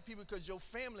you don't like people because your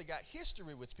family got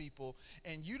history with people,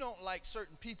 and you don't like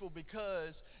certain people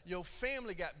because your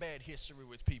family got bad history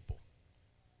with people.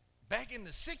 Back in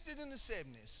the 60s and the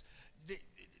 70s,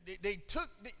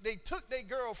 they took their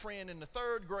girlfriend in the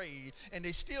 3rd grade, and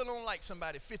they still don't like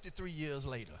somebody 53 years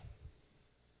later.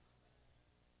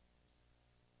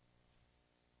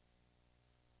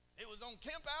 It was on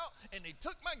camp out, and they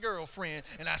took my girlfriend,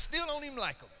 and I still don't even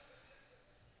like them.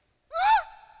 Ah!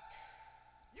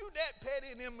 You that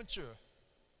petty and immature.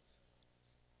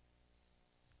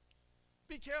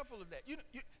 Be careful of that.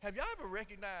 Have y'all ever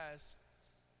recognized,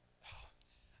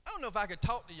 I don't know if I could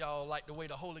talk to y'all like the way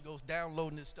the Holy Ghost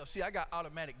downloading this stuff. See, I got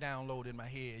automatic download in my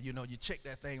head. You know, you check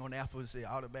that thing on Apple and say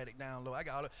automatic download. Have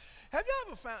y'all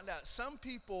ever found out some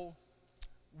people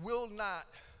will not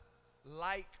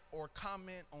like or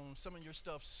comment on some of your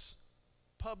stuff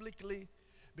publicly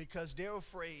because they're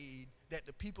afraid that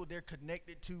the people they're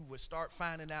connected to will start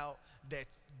finding out that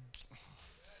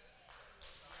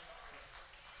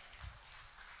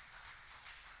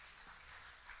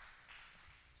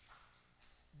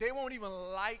they won't even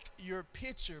like your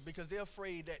picture because they're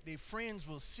afraid that their friends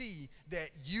will see that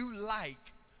you like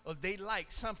or they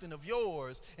like something of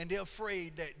yours, and they're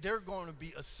afraid that they're going to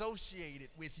be associated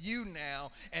with you now,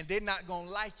 and they're not going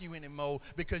to like you anymore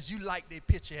because you like their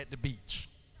picture at the beach.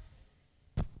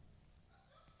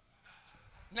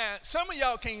 Now, some of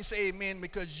y'all can't say amen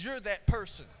because you're that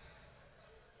person.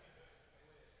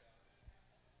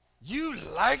 You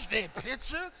like their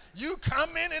picture? You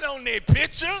commented on their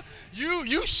picture?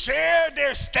 You shared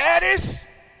their status?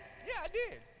 Yeah, I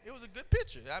did. It was a good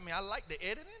picture. I mean, I liked the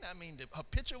editing. I mean,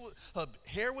 her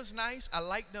hair was nice. I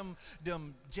liked them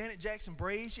Janet Jackson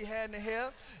braids she had in the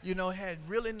hair. You know, had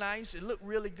really nice. It looked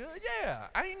really good. Yeah,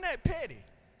 I ain't that petty.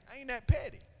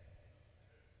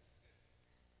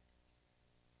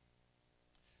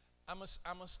 I'm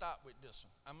gonna stop with this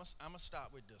one. I'm gonna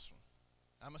stop with this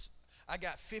one. I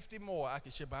got 50 more I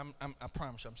can share, but I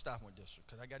promise you I'm stopping with this one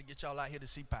because I got to get y'all out here to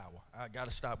see power. I got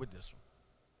to stop with this one.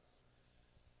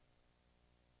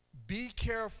 Be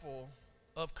careful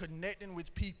of connecting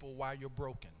with people while you're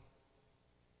broken.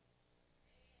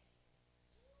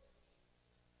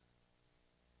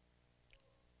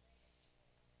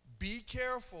 Be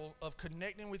careful of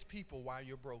connecting with people while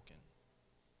you're broken.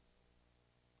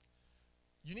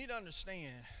 You need to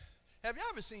understand, have you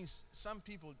ever seen some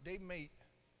people, they make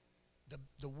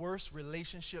the worst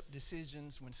relationship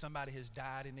decisions when somebody has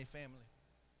died in their family?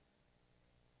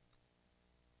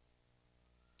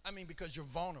 I mean, because you're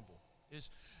vulnerable.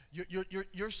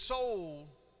 Your soul,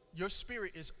 your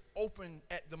spirit is open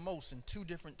at the most in 2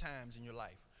 different times in your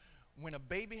life. When a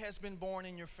baby has been born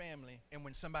in your family and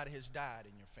when somebody has died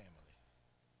in your family.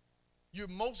 You're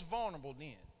most vulnerable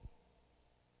then.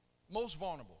 Most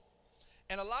vulnerable.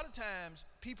 And a lot of times,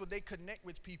 people, they connect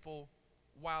with people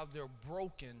while they're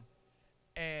broken,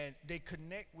 and they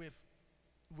connect with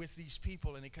these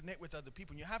people, and they connect with other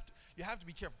people. And you have to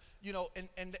be careful. You know,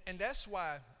 and that's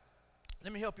why,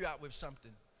 let me help you out with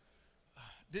something.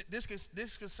 This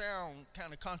could sound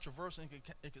kind of controversial, and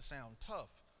it could sound tough.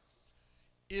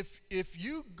 If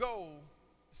you're going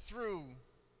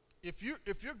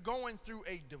through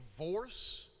a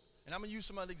divorce, and I'm going to use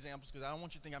some other examples because I don't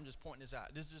want you to think I'm just pointing this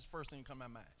out. This is just the first thing that comes to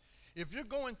my mind. If you're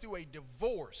going through a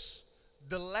divorce,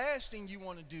 the last thing you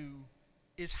want to do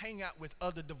is hang out with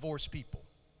other divorced people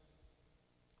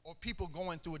or people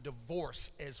going through a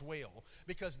divorce as well,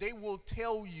 because they will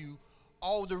tell you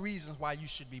all the reasons why you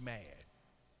should be mad.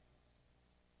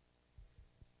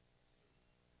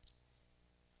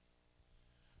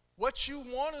 What you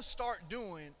want to start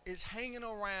doing is hanging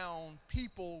around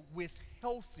people with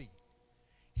healthy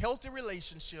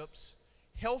relationships,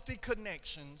 healthy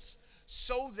connections,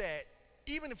 so that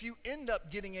even if you end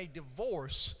up getting a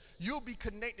divorce, you'll be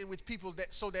connected with people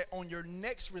so that on your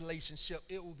next relationship,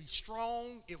 it will be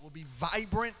strong, it will be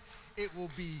vibrant, it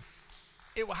will be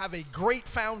It will have a great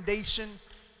foundation.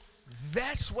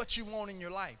 That's what you want in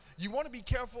your life. You want to be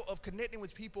careful of connecting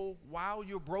with people while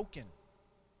you're broken.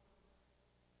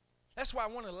 That's why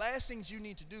one of the last things you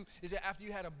need to do is that after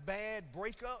you had a bad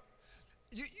breakup,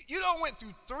 you don't went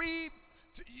through three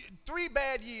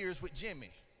bad years with Jimmy.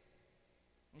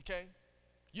 Okay?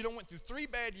 You don't went through 3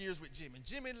 bad years with Jimmy.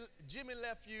 Jimmy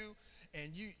left you,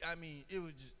 and it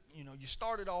was just, you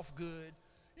started off good.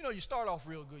 You start off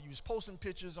real good. You was posting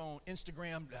pictures on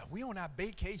Instagram. We on our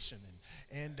vacation,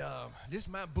 and this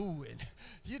my boo, and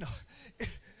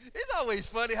it's always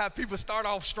funny how people start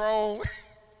off strong.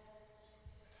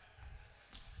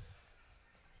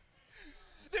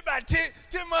 Then about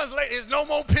 10 months later, there's no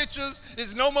more pictures,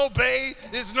 there's no more bae,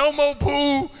 there's no more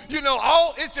boo.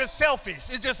 It's just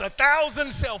selfies. It's just 1,000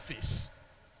 selfies.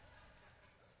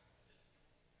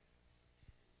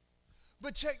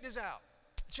 But check this out.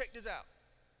 Check this out.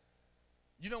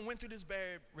 You done went through this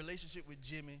bad relationship with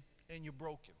Jimmy, and you're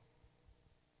broken.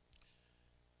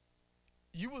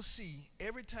 You will see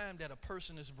every time that a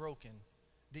person is broken,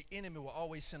 the enemy will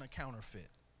always send a counterfeit.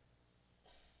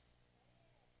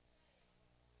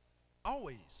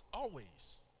 Always,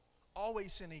 always,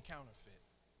 always send a counterfeit.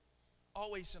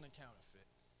 Always send a counterfeit.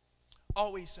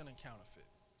 Always send a counterfeit.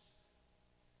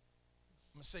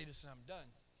 I'm going to say this and I'm done.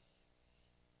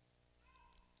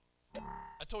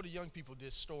 I told the young people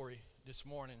this story this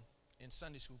morning in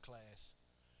Sunday school class.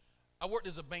 I worked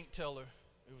as a bank teller.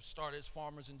 It was started as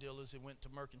Farmers and Dealers. It went to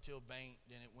Mercantile Bank.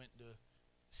 Then it went to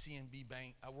CNB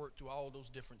Bank. I worked through all those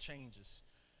different changes.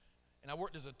 And I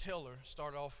worked as a teller,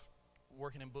 started off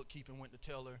working in bookkeeping, went to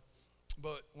teller.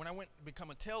 But when I went to become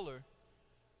a teller,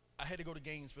 I had to go to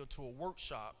Gainesville to a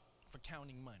workshop for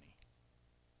counting money.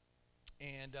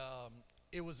 And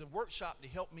it was a workshop to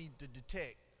help me to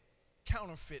detect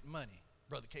counterfeit money,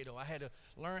 Brother Cato. I had to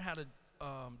learn how to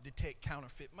detect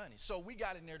counterfeit money. So we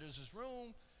got in there. There's this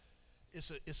room. It's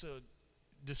a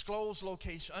disclosed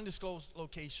location, undisclosed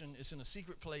location. It's in a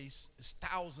secret place. It's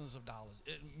thousands of dollars,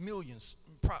 millions,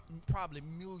 probably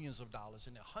millions of dollars,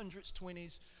 in the hundreds,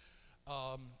 20s.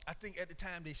 I think at the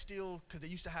time they still, because they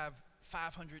used to have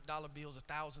 $500 bills,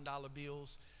 $1,000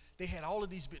 bills. They had all of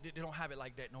these. They don't have it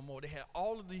like that no more. They had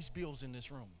all of these bills in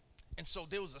this room. And so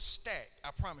there was a stack, I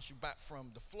promise you, back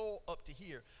from the floor up to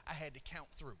here, I had to count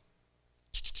through.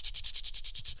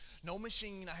 No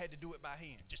machine, I had to do it by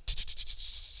hand.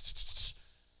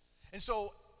 And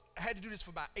so I had to do this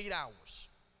for about 8 hours.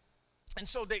 And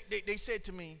so they said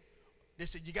to me, they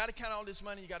said, you got to count all this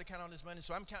money, you got to count all this money.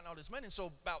 So I'm counting all this money. And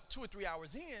so about 2 or 3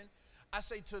 hours in, I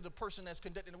say to the person that's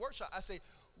conducting the workshop, I say,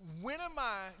 when am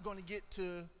I going to get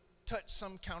to touch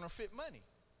some counterfeit money?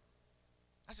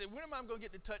 I said, when am I going to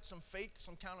get to touch some fake,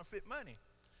 some counterfeit money?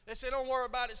 They said, don't worry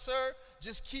about it, sir.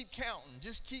 Just keep counting.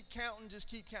 Just keep counting. Just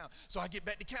keep counting. So I get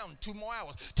back to counting. 2 more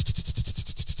hours.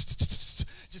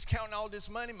 Just counting all this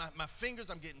money. My fingers,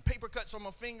 I'm getting paper cuts on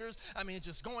my fingers. I mean, it's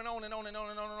just going on and on and on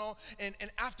and on and on.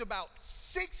 And after about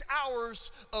 6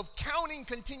 hours of counting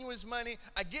continuous money,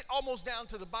 I get almost down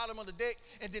to the bottom of the deck,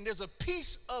 and then there's a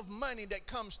piece of money that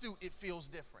comes through. It feels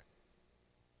different.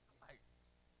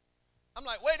 I'm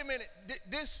like, wait a minute.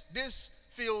 This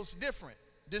feels different.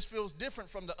 This feels different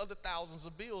from the other thousands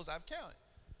of bills I've counted.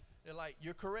 They're like,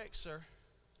 you're correct, sir.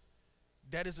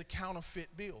 That is a counterfeit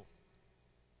bill.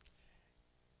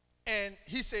 And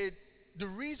he said, the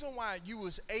reason why you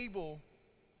was able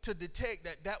to detect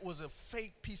that that was a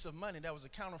fake piece of money, that was a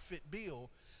counterfeit bill,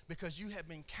 because you have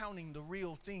been counting the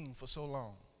real thing for so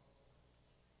long.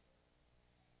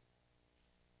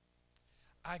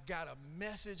 I got a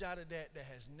message out of that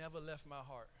has never left my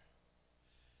heart.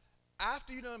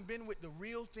 After you done been with the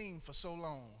real thing for so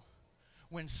long,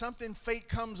 when something fake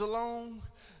comes along,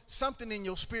 something in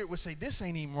your spirit would say, this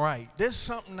ain't even right. There's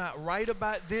something not right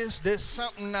about this. There's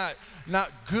something not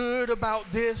good about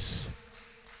this.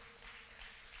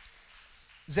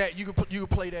 Zach, you could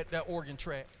play that organ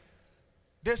track.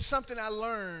 There's something I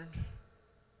learned.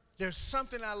 There's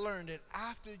something I learned that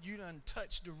after you done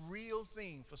touched the real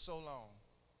thing for so long,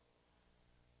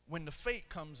 when the fake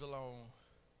comes along,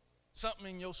 something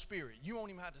in your spirit, you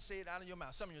won't even have to say it out of your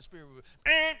mouth. Something in your spirit will,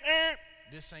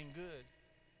 this ain't good.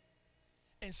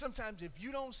 And sometimes if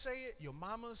you don't say it, your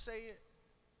mama will say it,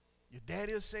 your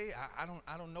daddy will say it.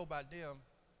 I don't know about them.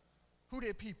 Who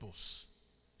their peoples?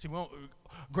 See, we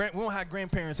don't have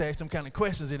grandparents ask them kind of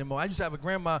questions anymore. I used to have a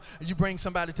grandma. You bring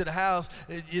somebody to the house.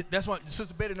 That's what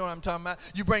Sister Betty know what I'm talking about.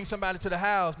 You bring somebody to the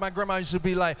house. My grandma used to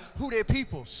be like, who their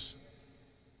peoples?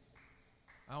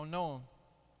 I don't know them.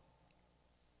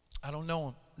 I don't know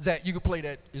them. Zach, you can play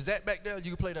that. Is that back there? You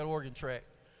can play that organ track.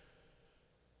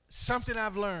 Something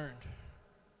I've learned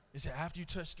He said, after you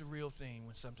touch the real thing,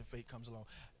 when something fake comes along.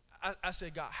 I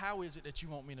said, God, how is it that you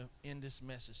want me to end this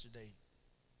message today?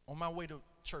 On my way to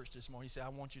church this morning, he said, I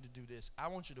want you to do this. I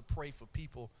want you to pray for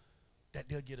people that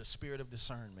they'll get a spirit of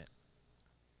discernment,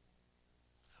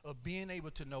 of being able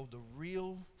to know the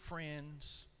real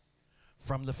friends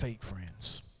from the fake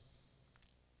friends.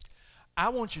 I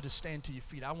want you to stand to your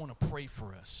feet. I want to pray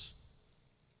for us.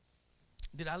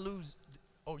 Did I lose?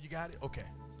 Oh, you got it? Okay.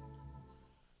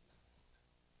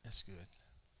 That's good.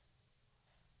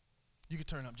 You could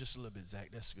turn up just a little bit, Zach.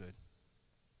 That's good.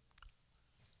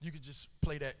 You could just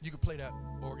play that. You could play that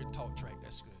organ talk track.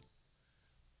 That's good.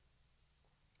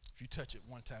 If you touch it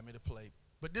one time, it'll play.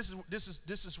 But this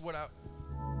is what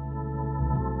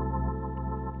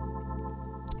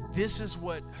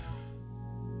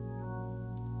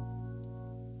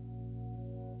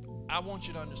I want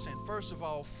you to understand. First of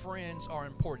all, friends are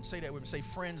important. Say that with me. Say,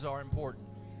 friends are important.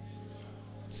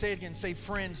 Say it again. Say,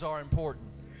 friends are important.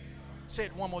 Say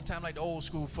it one more time like the old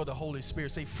school for the Holy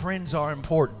Spirit. Say, friends are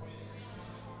important.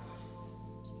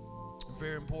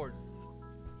 Very important.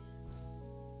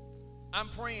 I'm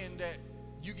praying that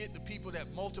you get the people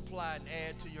that multiply and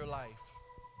add to your life.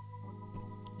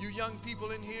 You young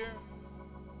people in here,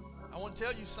 I want to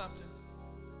tell you something.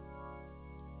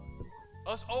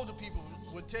 Us older people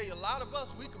would tell you, a lot of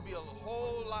us, we could be a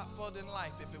whole lot further in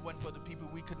life if it wasn't for the people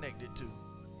we connected to.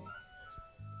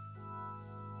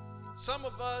 Some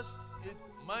of us,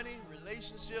 money,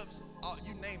 relationships,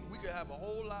 you name it, we could have a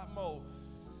whole lot more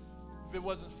if it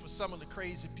wasn't for some of the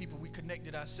crazy people we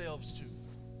connected ourselves to.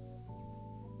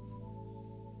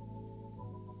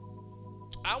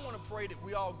 I want to pray that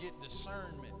we all get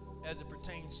discernment as it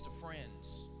pertains to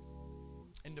friends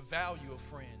and the value of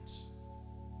friends.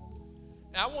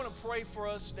 And I want to pray for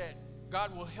us that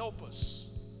God will help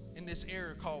us in this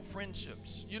area called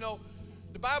friendships. You know,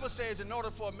 the Bible says in order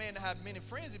for a man to have many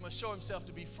friends, he must show himself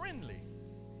to be friendly.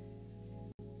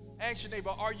 Ask your neighbor,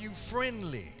 are you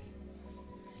friendly?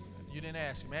 You didn't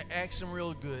ask him. Ask him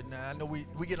real good. Now, I know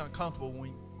we get uncomfortable when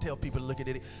we tell people to look at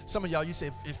it. Some of y'all, you say,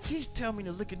 if please tell me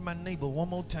to look at my neighbor one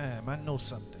more time, I know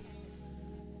something.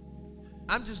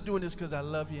 I'm just doing this because I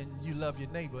love you and you love your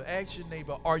neighbor. Ask your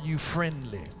neighbor, are you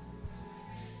friendly?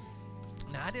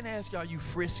 Now, I didn't ask you, are you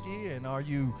frisky and are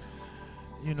you,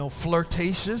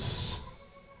 flirtatious?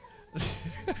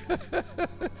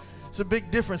 It's a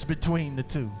big difference between the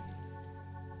two.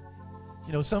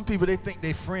 Some people, they think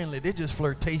they're friendly. They're just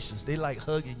flirtatious. They like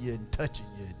hugging you and touching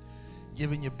you and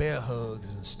giving you bear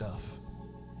hugs and stuff.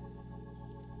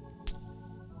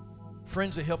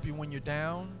 Friends will help you when you're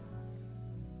down.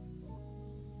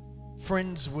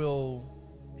 Friends will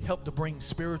help to bring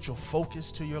spiritual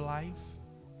focus to your life.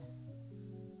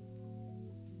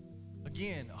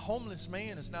 Again, a homeless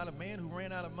man is not a man who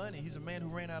ran out of money. He's a man who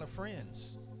ran out of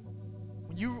friends.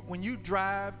 When you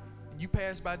drive and you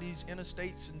pass by these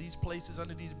interstates and these places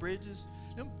under these bridges,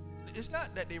 it's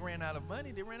not that they ran out of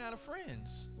money. They ran out of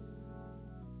friends.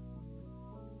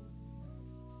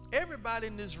 Everybody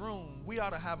in this room, we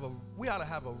ought to have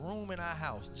a room in our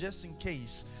house just in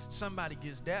case somebody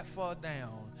gets that far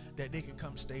down that they can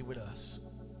come stay with us.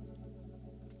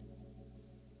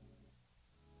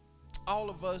 All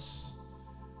of us,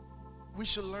 we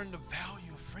should learn the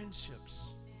value of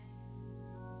friendships.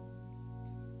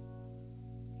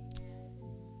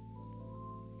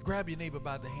 Grab your neighbor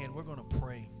by the hand. We're going to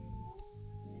pray.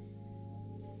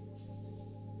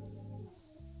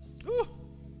 Ooh.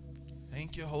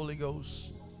 Thank you, Holy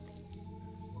Ghost.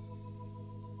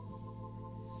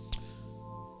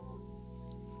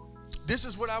 This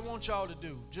is what I want y'all to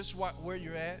do. Just where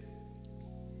you're at.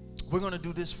 We're going to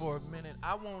do this for a minute.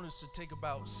 I want us to take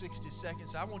about 60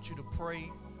 seconds. I want you to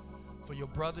pray for your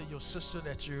brother, your sister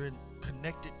that you're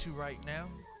connected to right now.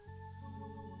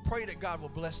 Pray that God will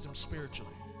bless them spiritually.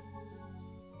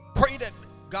 Pray that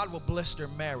God will bless their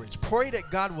marriage. Pray that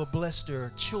God will bless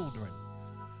their children.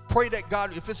 Pray that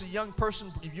God, if it's a young person,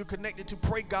 if you're connected to,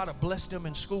 pray God will bless them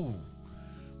in school.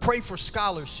 Pray for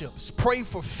scholarships. Pray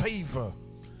for favor.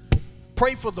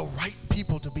 Pray for the right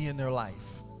people to be in their life.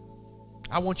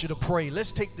 I want you to pray.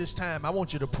 Let's take this time. I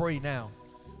want you to pray now.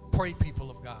 Pray,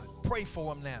 people of God. Pray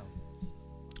for them now.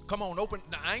 Come on, open.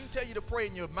 Now, I ain't tell you to pray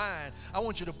in your mind. I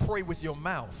want you to pray with your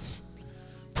mouth.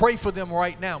 Pray for them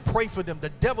right now. Pray for them. The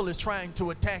devil is trying to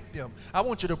attack them. I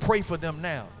want you to pray for them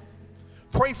now.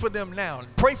 Pray for them now.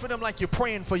 Pray for them like you're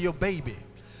praying for your baby.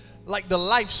 Like the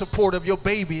life support of your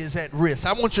baby is at risk.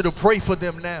 I want you to pray for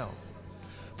them now.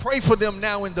 Pray for them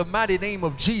now in the mighty name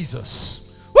of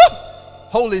Jesus. Woo!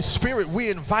 Holy Spirit, we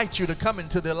invite you to come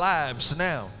into their lives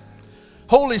now.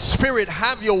 Holy Spirit,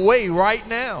 have your way right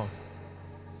now.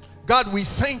 God, we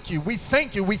thank you. We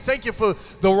thank you. We thank you for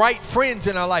the right friends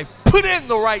in our life. Put in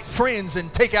the right friends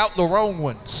and take out the wrong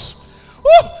ones.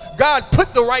 Woo! God,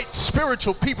 put the right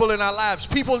spiritual people in our lives,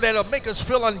 people that'll make us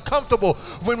feel uncomfortable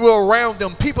when we're around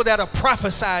them, people that'll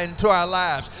prophesy into our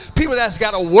lives, people that's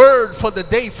got a word for the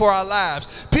day for our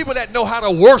lives, people that know how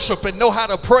to worship and know how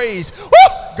to praise.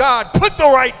 Woo! God, put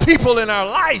the right people in our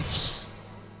lives.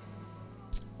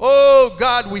 Oh,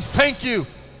 God, we thank you.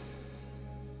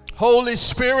 Holy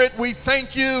Spirit, we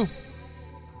thank you.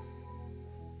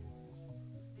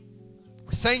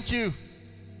 We thank you.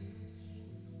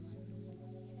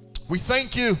 We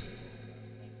thank you.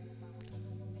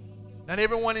 Now,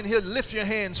 everyone in here, lift your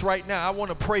hands right now. I want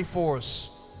to pray for us.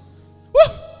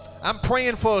 Woo! I'm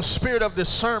praying for a spirit of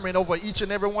discernment over each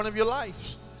and every one of your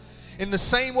lives. In the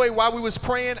same way, while we was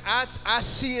praying, I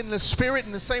see in the spirit,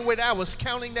 in the same way that I was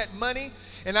counting that money,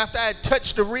 and after I had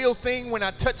touched the real thing, when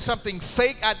I touched something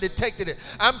fake, I detected it.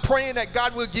 I'm praying that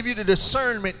God will give you the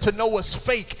discernment to know what's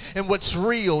fake and what's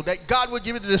real. That God will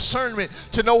give you the discernment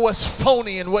to know what's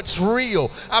phony and what's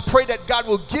real. I pray that God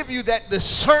will give you that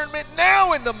discernment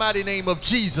now in the mighty name of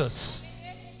Jesus.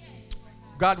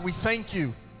 God, we thank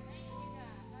you.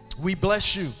 We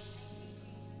bless you.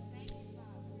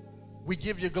 We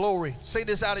give you glory. Say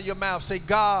this out of your mouth. Say,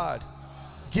 God,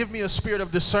 give me a spirit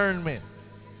of discernment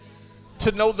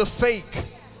to know the fake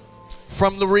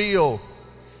from the real.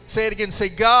 Say it again. Say,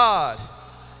 God,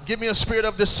 give me a spirit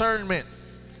of discernment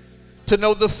to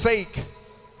know the fake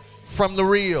from the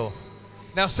real.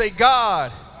 Now say,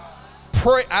 God,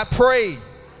 I pray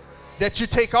that you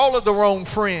take all of the wrong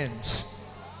friends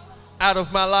out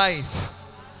of my life.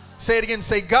 Say it again.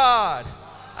 Say, God,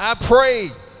 I pray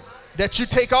that you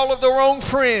take all of the wrong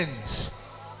friends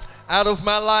out of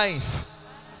my life.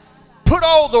 Put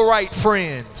all the right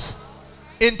friends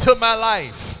into my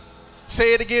life.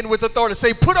 Say it again with authority.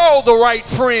 Say, put all the right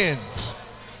friends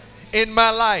in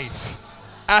my life.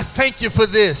 I thank you for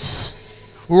this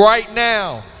right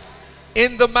now.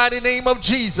 In the mighty name of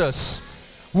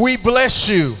Jesus, we bless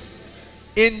you.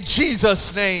 In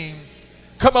Jesus' name.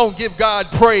 Come on, give God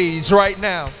praise right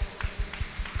now.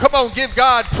 Come on, give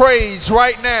God praise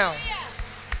right now.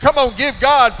 Come on, give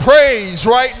God praise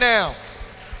right now.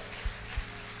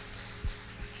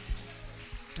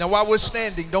 Now, while we're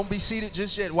standing, don't be seated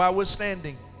just yet. While we're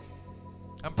standing,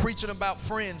 I'm preaching about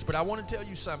friends, but I want to tell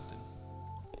you something.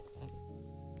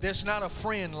 There's not a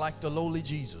friend like the lowly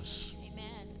Jesus.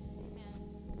 Amen.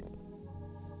 Amen.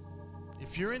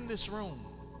 If you're in this room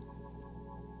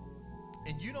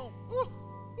and you don't,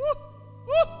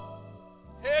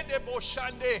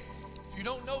 if you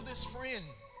don't know this friend,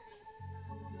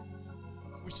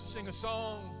 we should sing a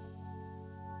song.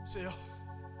 Say, oh,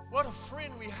 what a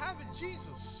friend we have in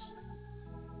Jesus.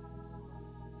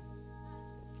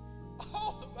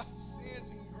 All of our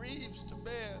sins and griefs to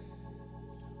bear.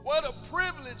 What a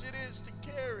privilege it is to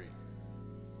carry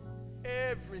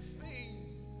everything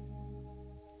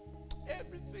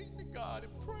to God in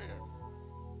prayer.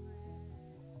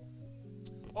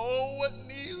 Oh, what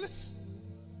needless.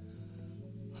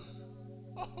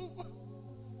 Oh,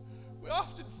 we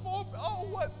often forfeit. Oh,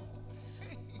 what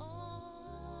pain.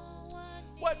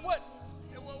 What?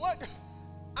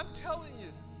 I'm telling you,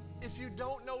 if you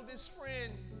don't know this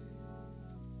friend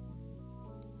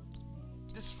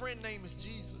name is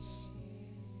Jesus.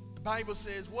 The Bible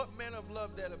says, what manner of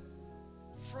love that a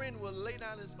man will lay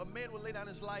down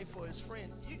his life for his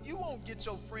friend. You won't get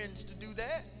your friends to do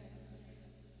that.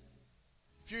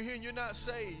 If you're here and you're not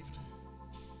saved,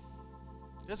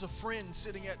 there's a friend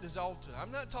sitting at this altar.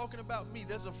 I'm not talking about me.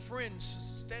 There's a friend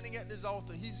standing at this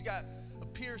altar. He's got a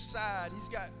pierced side. He's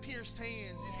got pierced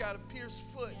hands. He's got a pierced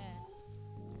foot.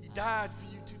 He died for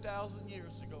you 2,000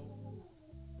 years ago.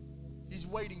 He's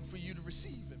waiting for you to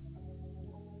receive him.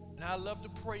 And I love to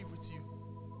pray with you.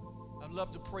 I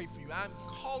love to pray for you. I'm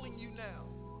calling you now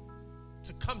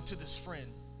to come to this friend.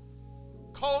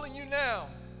 Calling you now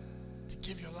to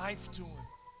give your life to him.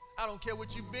 I don't care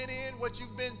what you've been in, what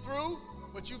you've been through,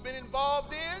 what you've been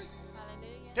involved in.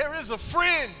 Hallelujah. There is a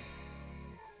friend.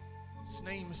 His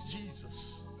name is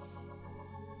Jesus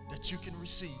that you can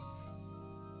receive.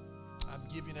 I'm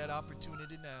giving that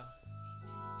opportunity now.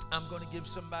 I'm going to give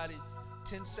somebody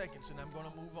 10 seconds and I'm going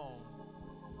to move on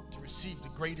to receive the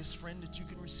greatest friend that you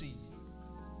can receive.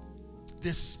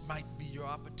 This might be your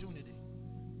opportunity.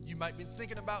 You might be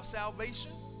thinking about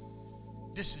salvation.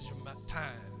 This is your time.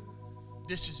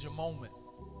 This is your moment.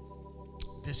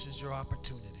 This is your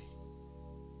opportunity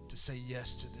to say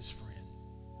yes to this friend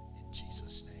in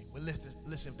Jesus' name. Well,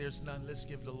 listen, if there's none, let's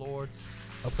give the Lord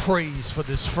a praise for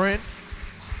this friend.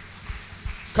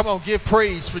 Come on, give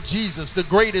praise for Jesus, the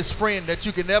greatest friend that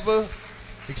you can ever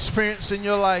experience in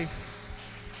your life.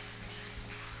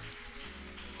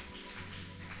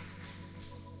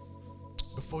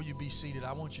 Before you be seated,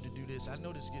 I want you to do this. I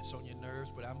know this gets on your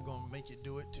nerves, but I'm going to make you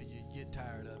do it till you get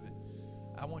tired of it.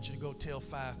 I want you to go tell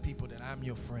 5 people that I'm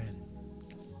your friend.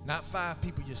 Not 5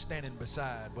 people you're standing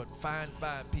beside, but find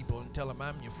 5 people and tell them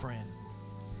I'm your friend.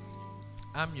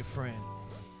 I'm your friend.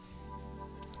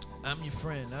 I'm your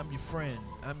friend. I'm your friend.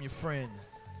 I'm your friend.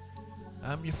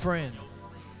 I'm your friend.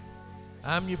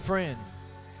 I'm your friend.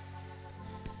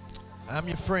 I'm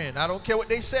your friend. I don't care what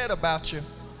they said about you.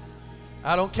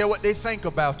 I don't care what they think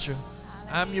about you.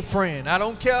 I'm your friend. I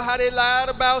don't care how they lied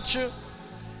about you.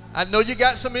 I know you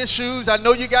got some issues. I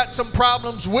know you got some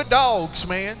problems with dogs,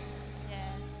 man.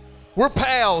 Yes. We're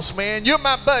pals, man. You're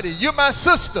my buddy. You're my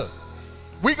sister.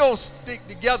 We gonna stick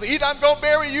together. Either I'm gonna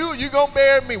bury you, you gonna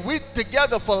bury me. We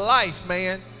together for life,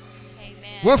 man.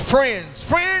 Amen. We're friends.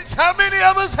 Friends, how many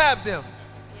of us have them?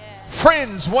 Yes.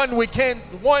 Friends,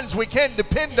 ones we can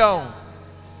depend on.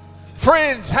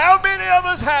 Friends, how many of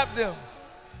us have them?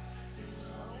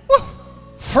 Woo.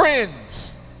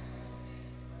 Friends.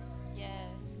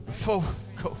 Yes. Before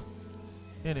we go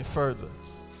any further,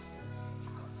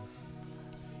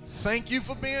 thank you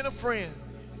for being a friend.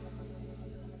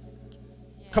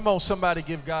 Come on, somebody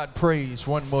give God praise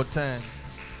one more time.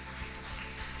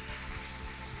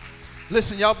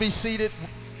 Listen, y'all be seated.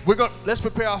 Let's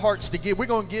prepare our hearts to give. We're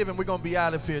going to give and we're going to be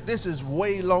out of here. This is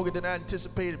way longer than I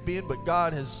anticipated being, but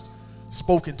God has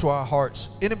spoken to our hearts.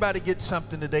 Anybody get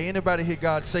something today? Anybody hear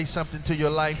God say something to your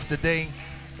life today?